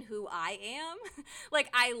interested in who I am. Like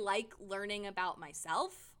I like learning about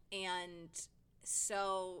myself. And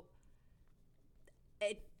so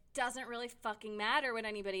it doesn't really fucking matter what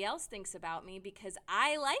anybody else thinks about me because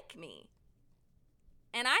I like me.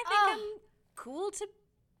 And I think I'm cool to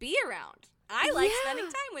be around. I like spending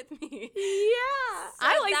time with me. Yeah. So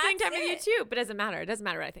I like spending time with you too, but it doesn't matter. It doesn't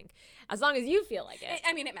matter what I think. As long as you feel like it.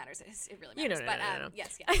 I mean, it matters. It really matters. No.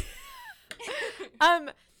 Yes.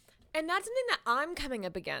 And that's something that I'm coming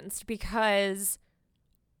up against because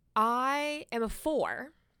I am a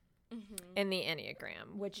 4 in the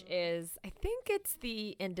Enneagram, which is, I think it's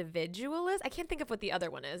the individualist. I can't think of what the other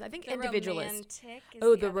one is. I think the individualist.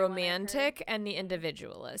 Romantic the romantic and the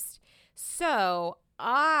individualist. So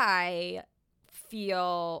I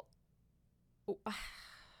feel, I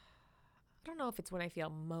don't know if it's when I feel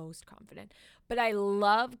most confident, but I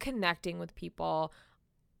love connecting with people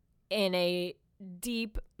in a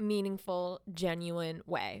deep, meaningful, genuine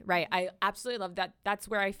way, right? I absolutely love that. That's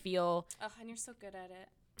where I feel. Oh, and you're so good at it.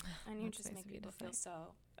 And you just make people feel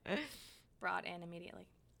so brought in immediately.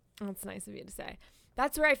 That's nice of you to say.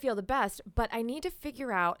 That's where I feel the best, but I need to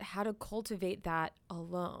figure out how to cultivate that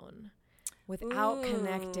alone without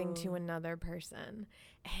connecting to another person.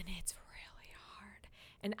 And it's really hard.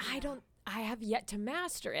 And I have yet to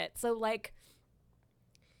master it. So like,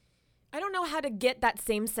 I don't know how to get that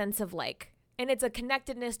same sense of like, and it's a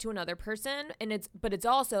connectedness to another person. But it's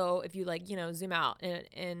also, if you like, zoom out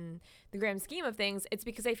in the grand scheme of things, it's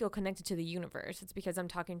because I feel connected to the universe. It's because I'm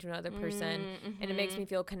talking to another person and it makes me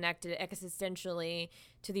feel connected existentially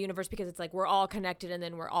to the universe because it's like, we're all connected and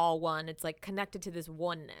then we're all one. It's like connected to this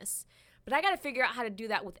oneness. But I got to figure out how to do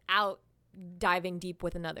that without diving deep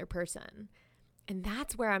with another person. And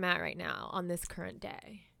that's where I'm at right now on this current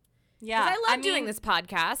day. Yeah. I love doing this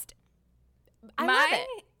podcast. I love it.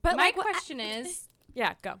 But my question is,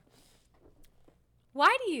 yeah, go.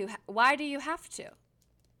 Why do you have to?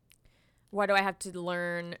 Why do I have to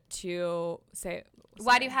learn to say?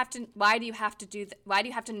 Why do you have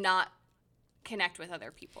to not connect with other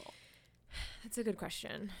people? That's a good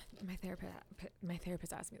question. My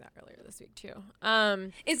therapist asked me that earlier this week too.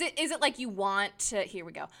 Is it like you want to? Here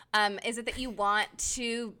we go. Is it that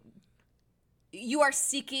you are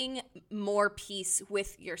seeking more peace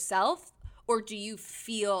with yourself? Or do you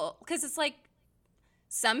feel, because it's like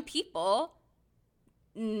some people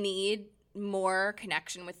need more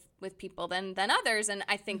connection with people than others. And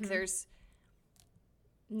I think there's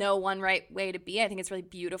no one right way to be. I think it's really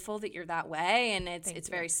beautiful that you're that way. And it's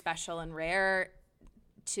very special and rare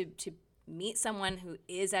to meet someone who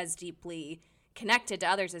is as deeply connected to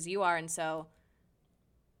others as you are. And so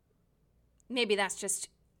maybe that's just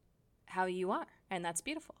how you are. And that's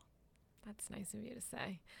beautiful. That's nice of you to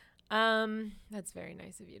say. That's very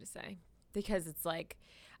nice of you to say, because it's like,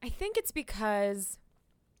 I think it's because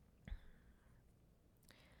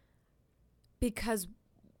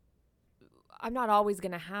I'm not always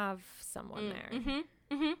going to have someone there.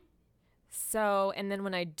 So, and then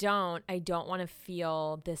when I don't want to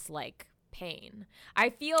feel this like pain. I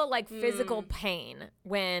feel like physical pain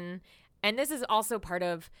when, and this is also part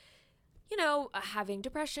of, having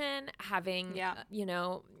depression, having,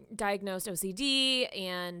 diagnosed OCD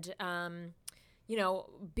and,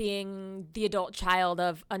 being the adult child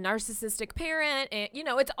of a narcissistic parent, and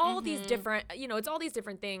it's all these different, it's all these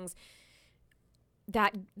different things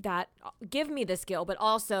that give me the skill, but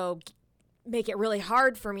also make it really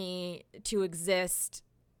hard for me to exist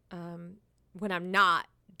when I'm not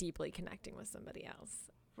deeply connecting with somebody else.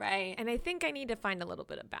 Right. And I think I need to find a little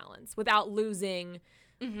bit of balance without losing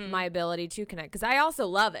my ability to connect, because I also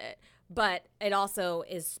love it, but it also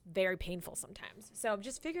is very painful sometimes. So I'm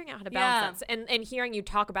just figuring out how to balance that. And hearing you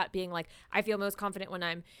talk about being like, I feel most confident when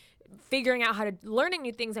I'm figuring out learning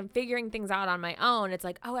new things and figuring things out on my own. It's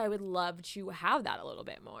like, oh, I would love to have that a little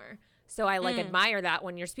bit more. So I admire that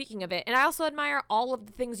when you're speaking of it. And I also admire all of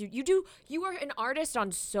the things you do. You are an artist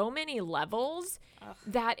on so many levels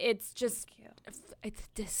that it's just, it's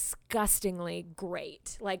disgustingly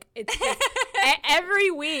great. Like, it's just,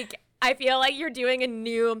 every week I feel like you're doing a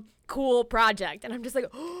new cool project. And I'm just like,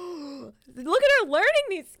 oh, look at her learning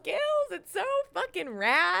these skills. It's so fucking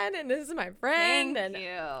rad. And this is my friend. Thank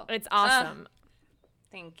you. It's awesome.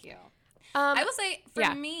 Thank you. I will say,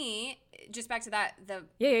 for me, just back to that,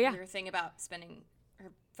 your thing about spending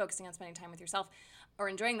or focusing on spending time with yourself or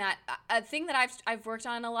enjoying that. A thing that I've worked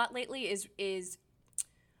on a lot lately is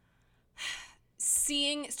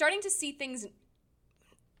starting to see things.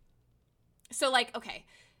 So, like, okay,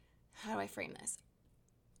 how do I frame this?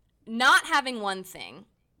 Not having one thing,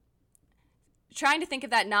 trying to think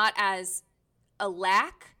of that not as a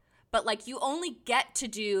lack, but like you only get to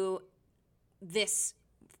do this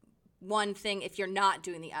one thing if you're not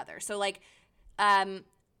doing the other. So like,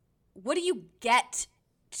 what do you get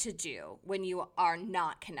to do when you are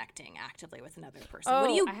not connecting actively with another person? What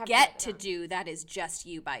do you get to do that is just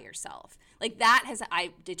you by yourself? Like that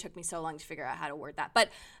it took me so long to figure out how to word that,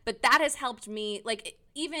 but that has helped me, like,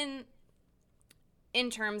 even in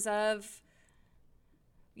terms of,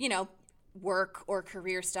 work or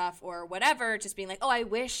career stuff or whatever, just being like, oh, I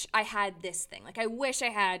wish I had this thing. Like, I wish I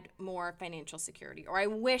had more financial security, or I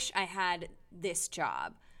wish I had this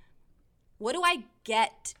job. What do I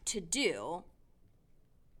get to do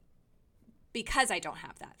because I don't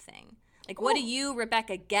have that thing? Like, what do you,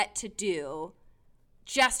 Rebecca, get to do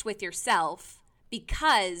just with yourself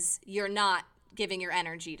because you're not giving your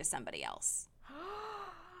energy to somebody else?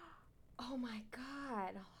 Oh my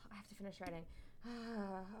God. I have to finish writing.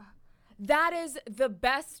 That is the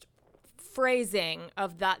best phrasing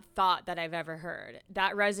of that thought that I've ever heard.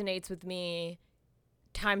 That resonates with me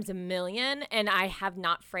times a million, and I have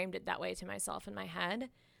not framed it that way to myself in my head.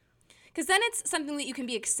 Because then it's something that you can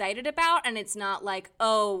be excited about, and it's not like,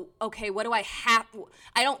 oh, okay, what do I have?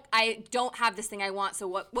 I don't have this thing I want, so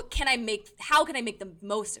what can I make? How can I make the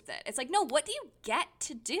most of it? It's like, no, what do you get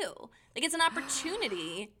to do? Like, it's an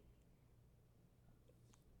opportunity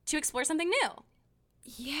to explore something new.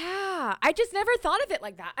 Yeah, I just never thought of it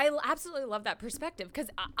like that. I absolutely love that perspective, because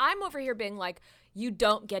I'm over here being like, you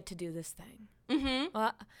don't get to do this thing. Mm-hmm.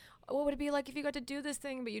 What would it be like if you got to do this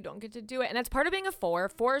thing, but you don't get to do it? And that's part of being a 4.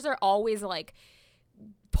 4s are always like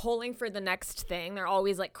pulling for the next thing. They're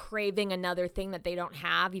always like craving another thing that they don't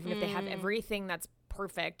have, even if they have everything that's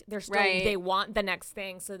perfect. They're still, they want the next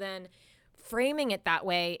thing. So then framing it that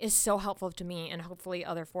way is so helpful to me, and hopefully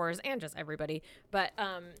other 4s and just everybody. But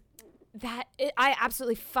I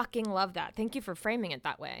absolutely fucking love that. Thank you for framing it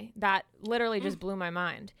that way. That literally just blew my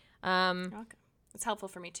mind. Okay. It's helpful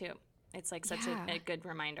for me too. It's like such a good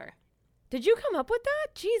reminder. Did you come up with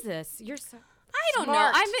that? Jesus, you're so I don't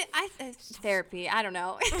smart. know. Therapy. I don't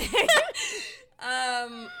know.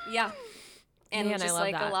 Yeah. And Man, just I love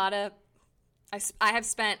like that. a lot of, I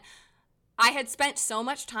had spent so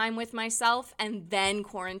much time with myself, and then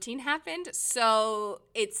quarantine happened. So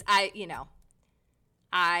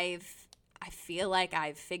I feel like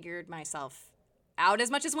I've figured myself out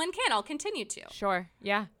as much as one can. I'll continue to. Sure.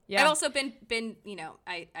 Yeah. I've also been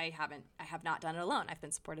I have not done it alone. I've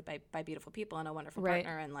been supported by beautiful people and a wonderful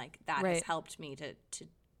partner, and like that has helped me to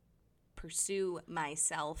pursue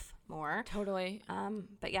myself more. Totally.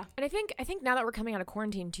 But yeah. And I think now that we're coming out of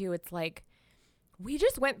quarantine too, it's like we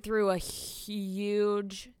just went through a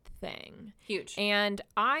huge thing. Huge. And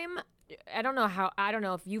I don't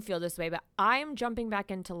know if you feel this way, but I'm jumping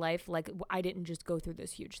back into life like I didn't just go through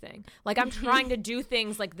this huge thing. Like, I'm trying to do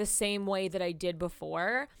things like the same way that I did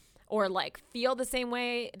before, or like feel the same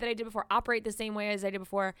way that I did before, operate the same way as I did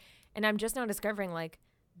before. And I'm just now discovering like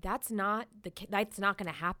that's not going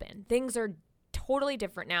to happen. Things are totally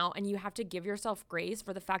different now, and you have to give yourself grace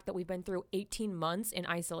for the fact that we've been through 18 months in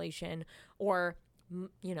isolation, or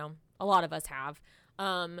a lot of us have.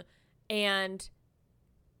 And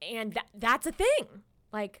that's a thing.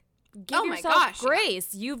 Like, give yourself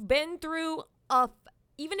grace. You've been through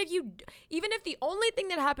even if the only thing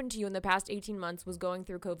that happened to you in the past 18 months was going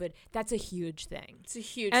through COVID, that's a huge thing. It's a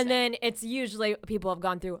huge and thing. then it's usually people have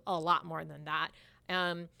gone through a lot more than that.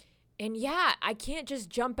 And yeah, I can't just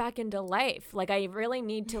jump back into life. Like, I really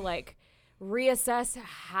need to like reassess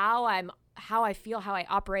how I feel, how I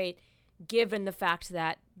operate, given the fact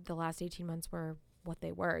that the last 18 months were what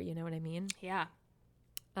they were. You know what I mean? Yeah.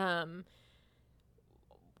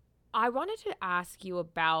 I wanted to ask you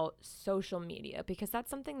about social media, because that's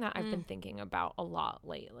something that I've been thinking about a lot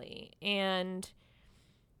lately. And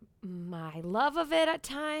my love of it at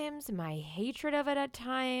times, my hatred of it at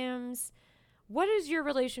times. What is your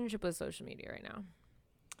relationship with social media right now?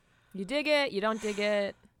 You dig it? You don't dig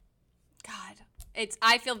it? God,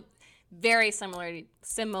 I feel very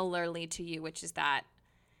similarly to you, which is that,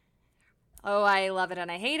 oh, I love it and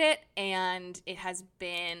I hate it. And it has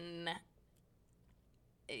been...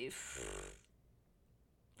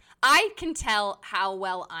 I can tell how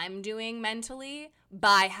well I'm doing mentally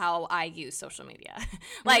by how I use social media.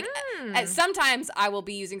 Like, sometimes I will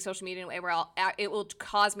be using social media in a way where it will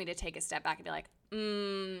cause me to take a step back and be like,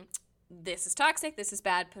 this is toxic, this is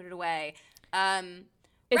bad, put it away.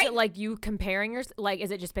 Is it like you comparing like,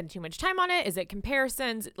 is it just spending too much time on it? Is it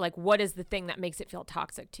comparisons? Like, what is the thing that makes it feel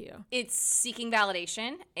toxic to you? It's seeking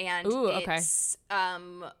validation, and it's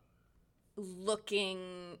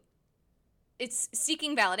it's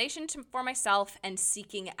seeking validation for myself and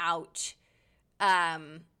seeking out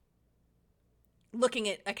looking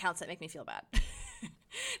at accounts that make me feel bad.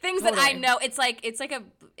 Things that I know, it's like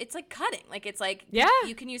cutting. Like, it's like,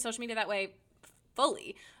 you can use social media that way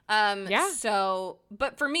fully. So,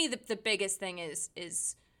 but for me, the biggest thing is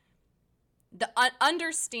the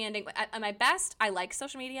understanding. At my best, I like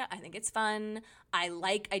social media. I think it's fun.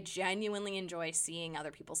 I genuinely enjoy seeing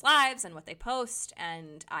other people's lives and what they post,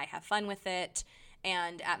 and I have fun with it.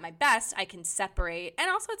 And at my best, I can separate.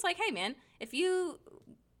 And also, it's like, hey, man,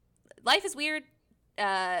 life is weird.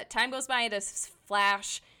 Time goes by at a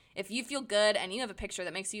flash. If you feel good and you have a picture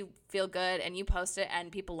that makes you feel good and you post it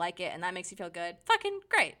and people like it and that makes you feel good, fucking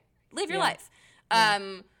great. Live your life.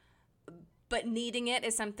 But needing it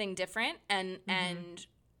is something different, and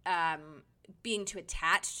being too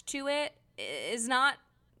attached to it is not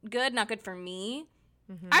good for me.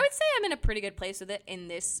 I would say I'm in a pretty good place with it in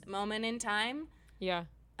this moment in time. Yeah.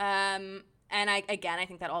 And I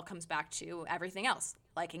think that all comes back to everything else.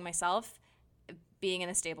 Liking myself, being in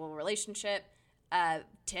a stable relationship,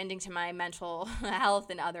 tending to my mental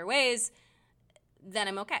health in other ways, then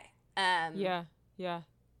I'm okay. Yeah.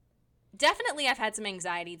 Definitely I've had some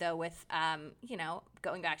anxiety, though, with,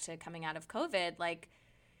 going back to coming out of COVID. Like,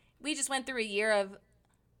 we just went through a year of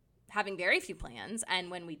having very few plans, and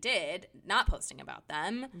when we did, not posting about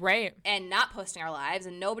them. Right. And not posting our lives,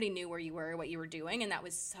 and nobody knew where you were, what you were doing, and that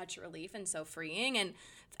was such a relief and so freeing. And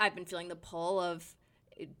I've been feeling the pull of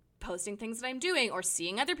posting things that I'm doing or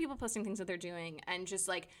seeing other people posting things that they're doing, and just,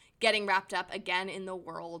 like, getting wrapped up again in the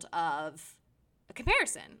world of a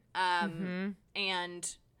comparison.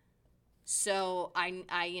 And so I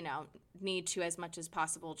need to, as much as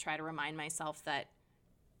possible, try to remind myself that,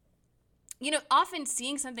 often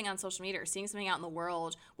seeing something on social media or seeing something out in the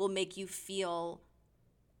world will make you feel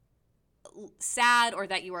sad, or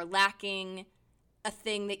that you are lacking a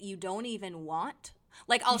thing that you don't even want.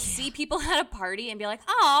 Like, I'll see people at a party and be like,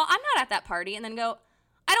 oh, I'm not at that party. And then go,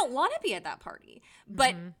 I don't want to be at that party.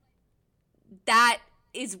 But that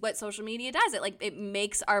is what social media does. It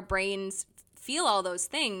makes our brains feel all those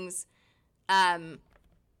things.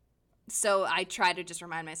 So I try to just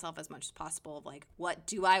remind myself as much as possible of, like, what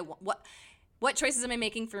do I want? What choices am I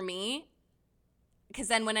making for me? Because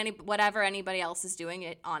then whatever anybody else is doing,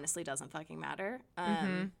 it honestly doesn't fucking matter.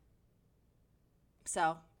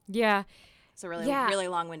 So yeah, it's a really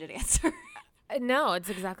long-winded answer. No, it's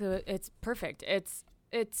exactly it's perfect. It's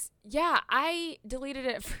I deleted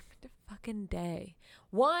it for the fucking day.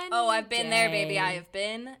 I've been there, baby. I have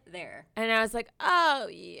been there. And I was like, oh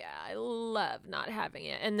yeah, I love not having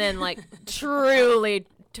it. And then, like, truly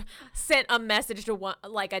sent a message to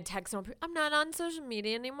a text. I'm not on social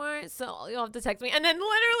media anymore, so you'll have to text me. And then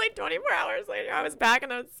literally 24 hours later, I was back,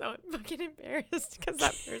 and I was so fucking embarrassed because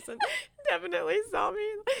that person definitely saw me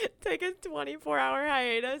take a 24-hour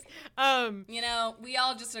hiatus. We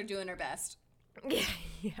all just are doing our best.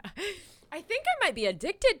 Yeah. I think I might be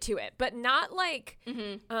addicted to it, but not like,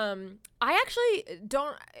 I actually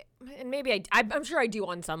don't, and maybe I'm sure I do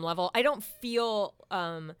on some level. I don't feel,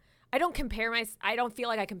 I don't feel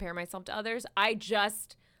like I compare myself to others. I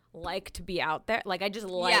just like to be out there. Like, I just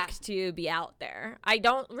like to be out there. I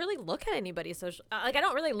don't really look at anybody's social, I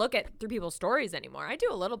don't really look at through people's stories anymore. I do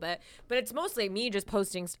a little bit, but it's mostly me just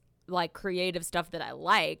posting like creative stuff that I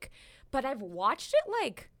like, but I've watched it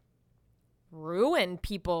like ruin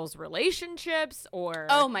people's relationships or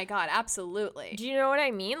Oh my God, absolutely. do you know what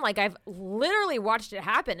I mean? Like I've literally watched it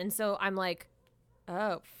happen. And so I'm like,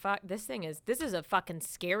 oh fuck, this is a fucking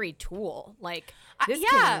scary tool. Like this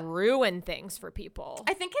can ruin things for people.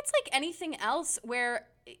 I think it's like anything else where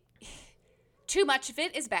too much of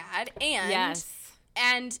it is bad,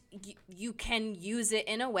 and you can use it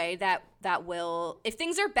in a way that will, if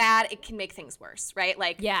things are bad, it can make things worse, right?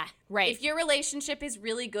 Like, yeah, right. If your relationship is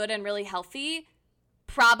really good and really healthy,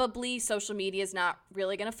 probably social media is not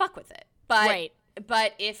really going to fuck with it.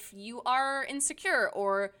 But if you are insecure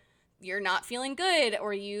or you're not feeling good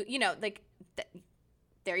or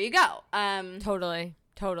there you go. Totally.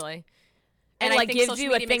 And like gives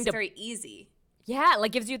you a thing to very easy. Yeah,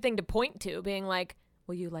 like gives you a thing to point to, being like,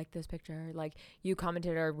 well, you like this picture, like you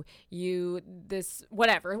commented, or you this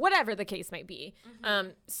whatever the case might be.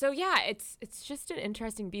 So yeah, it's just an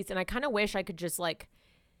interesting beast, and I kind of wish I could just like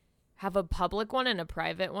have a public one and a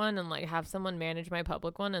private one, and like have someone manage my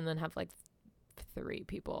public one, and then have like 3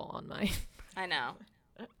 people on my. I know.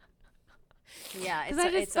 Yeah,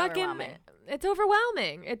 it's overwhelming. It's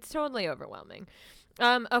overwhelming. It's totally overwhelming.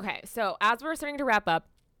 Okay, so as we're starting to wrap up,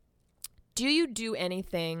 do you do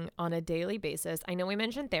anything on a daily basis? I know we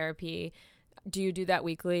mentioned therapy. Do you do that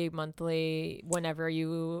weekly, monthly, whenever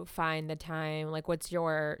you find the time? Like, what's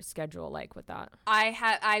your schedule like with that?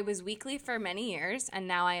 I was weekly for many years, and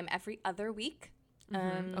now I am every other week.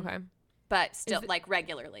 Okay. But still, like,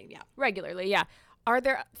 regularly, yeah. Regularly, yeah. Are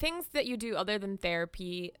there things that you do other than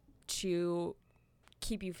therapy to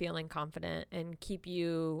keep you feeling confident and keep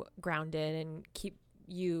you grounded and keep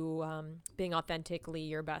you being authentically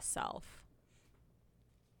your best self?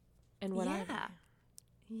 And what are they?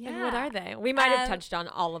 Yeah. And what are they? We might have touched on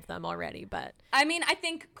all of them already, but I mean, I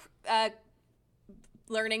think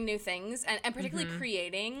learning new things and particularly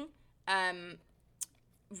creating,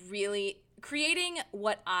 really creating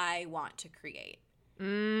what I want to create.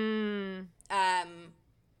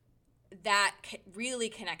 That really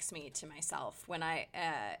connects me to myself when I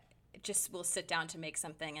just will sit down to make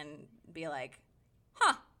something and be like,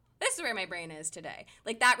 huh, this is where my brain is today.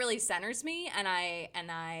 Like that really centers me, and I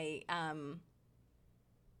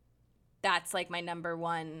that's like my number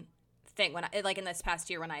one thing. When I, like in this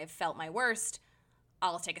past year when I have felt my worst,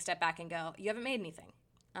 I'll take a step back and go, you haven't made anything.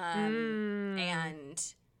 And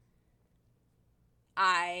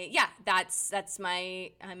that's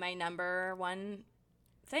my number one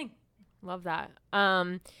thing. Love that.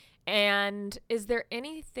 And is there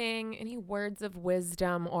any words of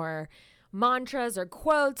wisdom or mantras or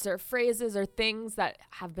quotes or phrases or things that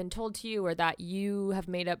have been told to you or that you have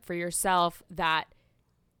made up for yourself that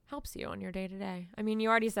helps you on your day to day? I mean, you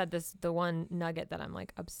already said this, the one nugget that I'm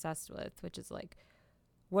like obsessed with, which is like,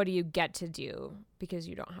 what do you get to do because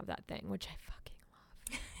you don't have that thing, which I fucking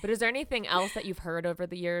love. But is there anything else that you've heard over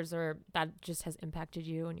the years or that just has impacted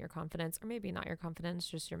you and your confidence, or maybe not your confidence,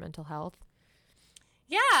 just your mental health?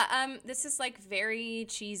 Yeah, this is like very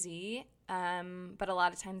cheesy, but a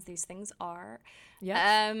lot of times these things are.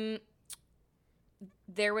 Yeah.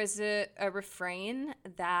 There was a refrain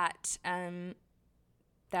that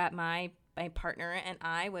that my partner and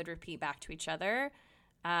I would repeat back to each other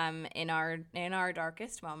in our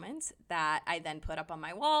darkest moments, that I then put up on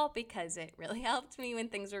my wall because it really helped me when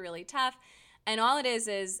things were really tough. And all it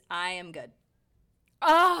is I am good.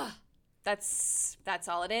 That's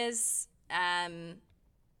all it is.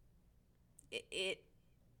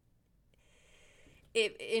 It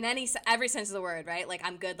in every sense of the word, right? Like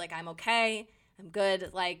I'm good, like I'm okay, I'm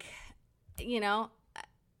good, like, you know,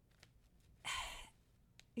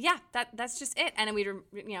 yeah, that's just it. And then we'd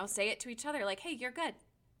say it to each other, like, hey, you're good.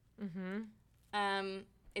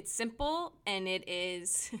 It's simple and it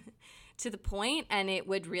is to the point, and it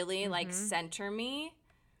would really like center me.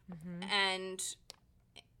 And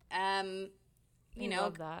going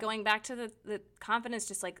back to the confidence,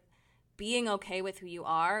 just like being okay with who you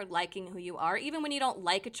are, liking who you are, even when you don't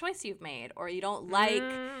like a choice you've made, or you don't like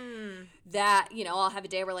that, I'll have a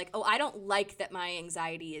day where like, oh, I don't like that my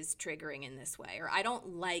anxiety is triggering in this way, or I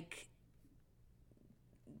don't like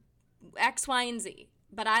X, Y, and Z,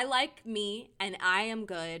 but I like me and I am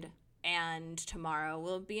good, and tomorrow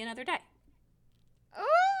will be another day.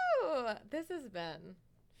 Oh, this has been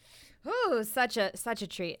such a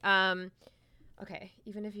treat. Okay,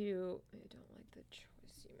 even if you don't like the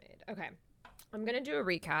choice you made. Okay, I'm going to do a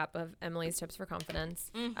recap of Emily's tips for confidence.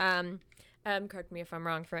 Correct me if I'm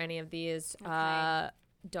wrong for any of these. Okay.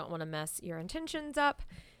 Don't want to mess your intentions up.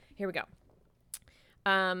 Here we go.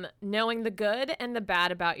 Knowing the good and the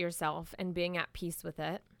bad about yourself and being at peace with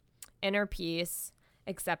it. Inner peace.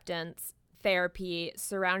 acceptance, therapy.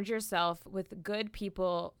 Surround yourself with good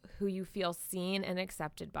people who you feel seen and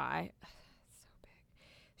accepted by. So big.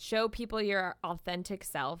 Show people your authentic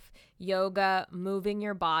self. Yoga, moving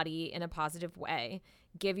your body in a positive way.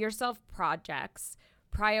 Give yourself projects.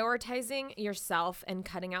 Prioritizing yourself and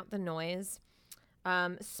cutting out the noise.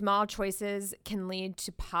 Small choices can lead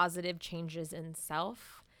to positive changes in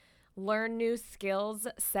self. Learn new skills,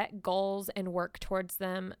 set goals, and work towards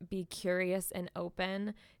them. Be curious and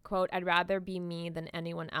open. Quote, I'd rather be me than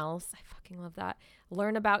anyone else. I fucking love that.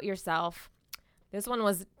 Learn about yourself. This one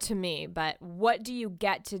was to me, but what do you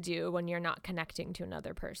get to do when you're not connecting to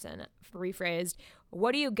another person? Rephrased,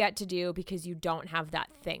 what do you get to do because you don't have that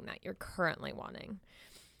thing that you're currently wanting?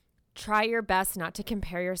 Try your best not to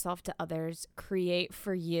compare yourself to others. Create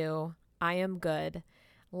for you. I am good.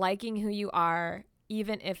 Liking who you are,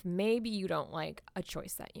 even if maybe you don't like a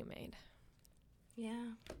choice that you made.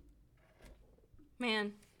 Yeah.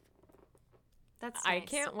 Man. That's I nice.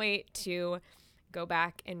 can't wait to go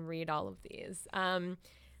back and read all of these.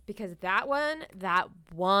 Because that one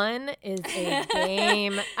is a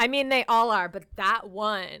game. I mean, they all are, but that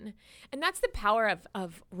one. And that's the power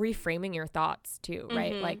of reframing your thoughts too,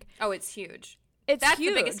 right? Mm-hmm. Like, oh, it's huge. It's That's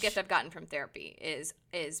huge. the biggest gift I've gotten from therapy is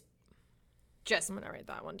just, I'm gonna write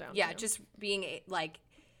that one down. yeah, too. just being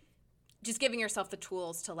just giving yourself the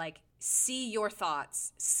tools to like see your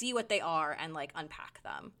thoughts, see what they are, and like unpack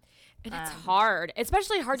them. And it's hard,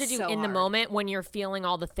 especially hard to do so in the hard. moment when you're feeling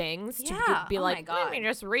all the things. Yeah. To be Oh like, my let me God.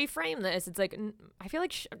 just reframe this. It's like, I feel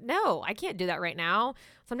like, no, I can't do that right now.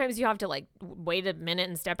 Sometimes you have to like wait a minute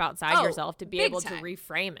and step outside Oh, yourself to be big able time. to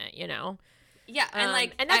reframe it, you know? Yeah,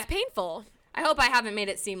 and And that's painful. I hope I haven't made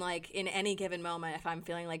it seem like in any given moment, if I'm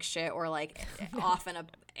feeling like shit or like off in a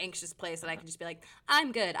anxious place, that I can just be like,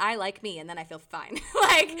 I'm good, I like me, and then I feel fine.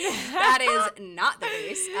 Like that is not the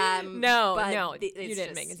case. No, but you it's didn't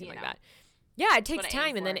just, make it seem you like know, that. Yeah, it takes what I aim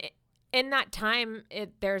time. And then for. in that time,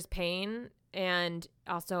 there's pain. And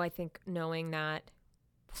also, I think knowing that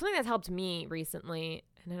something that's helped me recently,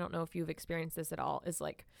 and I don't know if you've experienced this at all, is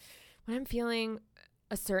like when I'm feeling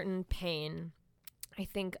a certain pain, I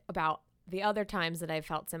think about the other times that I've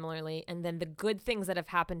felt similarly and then the good things that have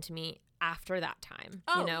happened to me after that time.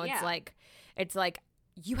 Oh, you know, yeah. it's like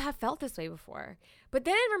you have felt this way before. But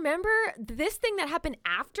then remember this thing that happened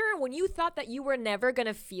after when you thought that you were never going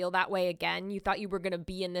to feel that way again. You thought you were going to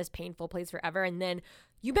be in this painful place forever. And then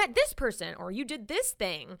you met this person or you did this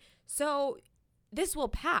thing. So this will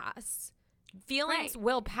pass. Feelings Right.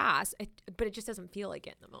 will pass, but it just doesn't feel like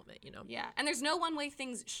it in the moment, you know? Yeah, and there's no one way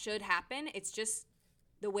things should happen. It's just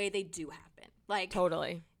the way they do happen. Like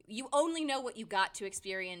Totally. you only know what you got to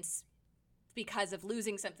experience because of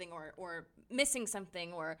losing something or missing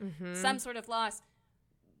something or some sort of loss.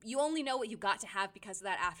 You only know what you got to have because of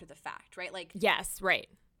that after the fact, right? Like, Yes, right.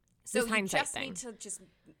 so This you hindsight just thing. need to just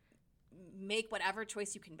make whatever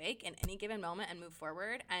choice you can make in any given moment and move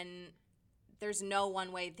forward. And there's no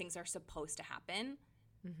one way things are supposed to happen.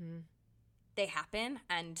 Mm-hmm. They happen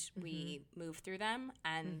and we move through them.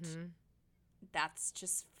 And that's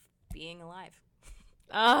just being alive.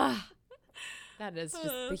 Ah, that is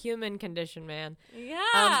just the human condition, man.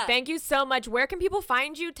 Yeah. Thank you so much. Where can people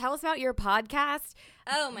find you? Tell us about your podcast.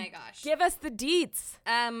 Oh my gosh. Give us the deets.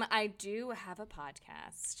 I do have a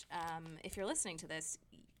podcast. If you're listening to this,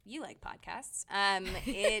 you like podcasts.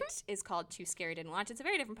 It is called Too Scary Didn't Watch. It's a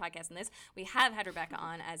very different podcast than this. We have had Rebecca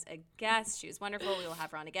on as a guest. She was wonderful. We will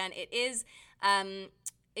have her on again. It is,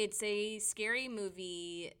 it's a scary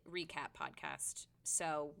movie recap podcast.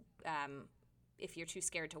 So, if you're too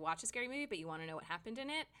scared to watch a scary movie, but you want to know what happened in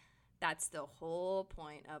it, that's the whole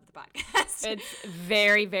point of the podcast. It's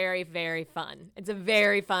very, very, very fun. It's a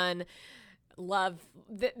very fun love.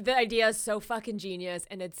 The idea is so fucking genius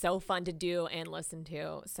and it's so fun to do and listen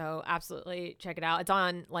to. So absolutely check it out. It's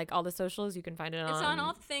on like all the socials. You can find it on. It's on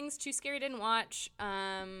all the things. Too Scary Didn't Watch.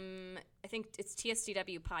 I think it's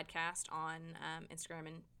TSDW podcast on Instagram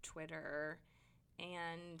and Twitter.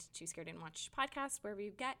 And Too Scared Didn't Watch podcast, wherever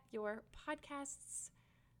you get your podcasts.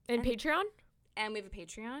 And Patreon? And we have a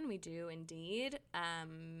Patreon. We do indeed.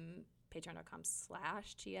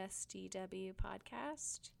 Patreon.com/TSDW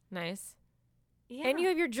podcast. Nice. Yeah. And you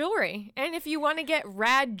have your jewelry. And if you want to get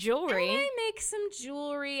rad jewelry. And I make some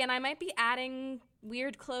jewelry, and I might be adding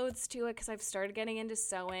weird clothes to it because I've started getting into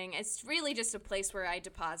sewing. It's really just a place where I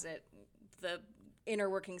deposit the inner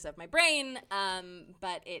workings of my brain,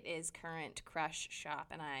 but it is Current Crush Shop,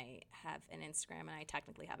 and I have an Instagram, and I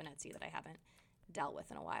technically have an Etsy that I haven't dealt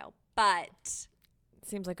with in a while. But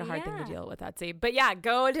Seems like a hard thing to Yeah. deal with, Etsy. But yeah,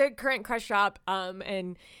 go to Current Crush Shop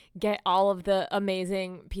and get all of the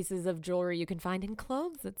amazing pieces of jewelry you can find in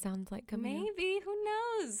clothes. It sounds like coming out. Maybe. Who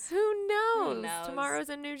knows? Who knows? knows? Tomorrow's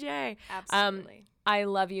a new day. Absolutely. I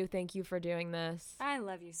love you. Thank you for doing this. I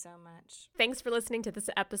love you so much. Thanks for listening to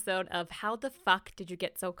this episode of How the Fuck Did You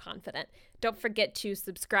Get So Confident? Don't forget to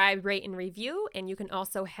subscribe, rate, and review. And you can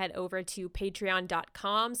also head over to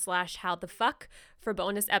patreon.com/howthefuck for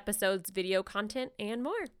bonus episodes, video content, and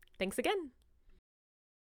more. Thanks again.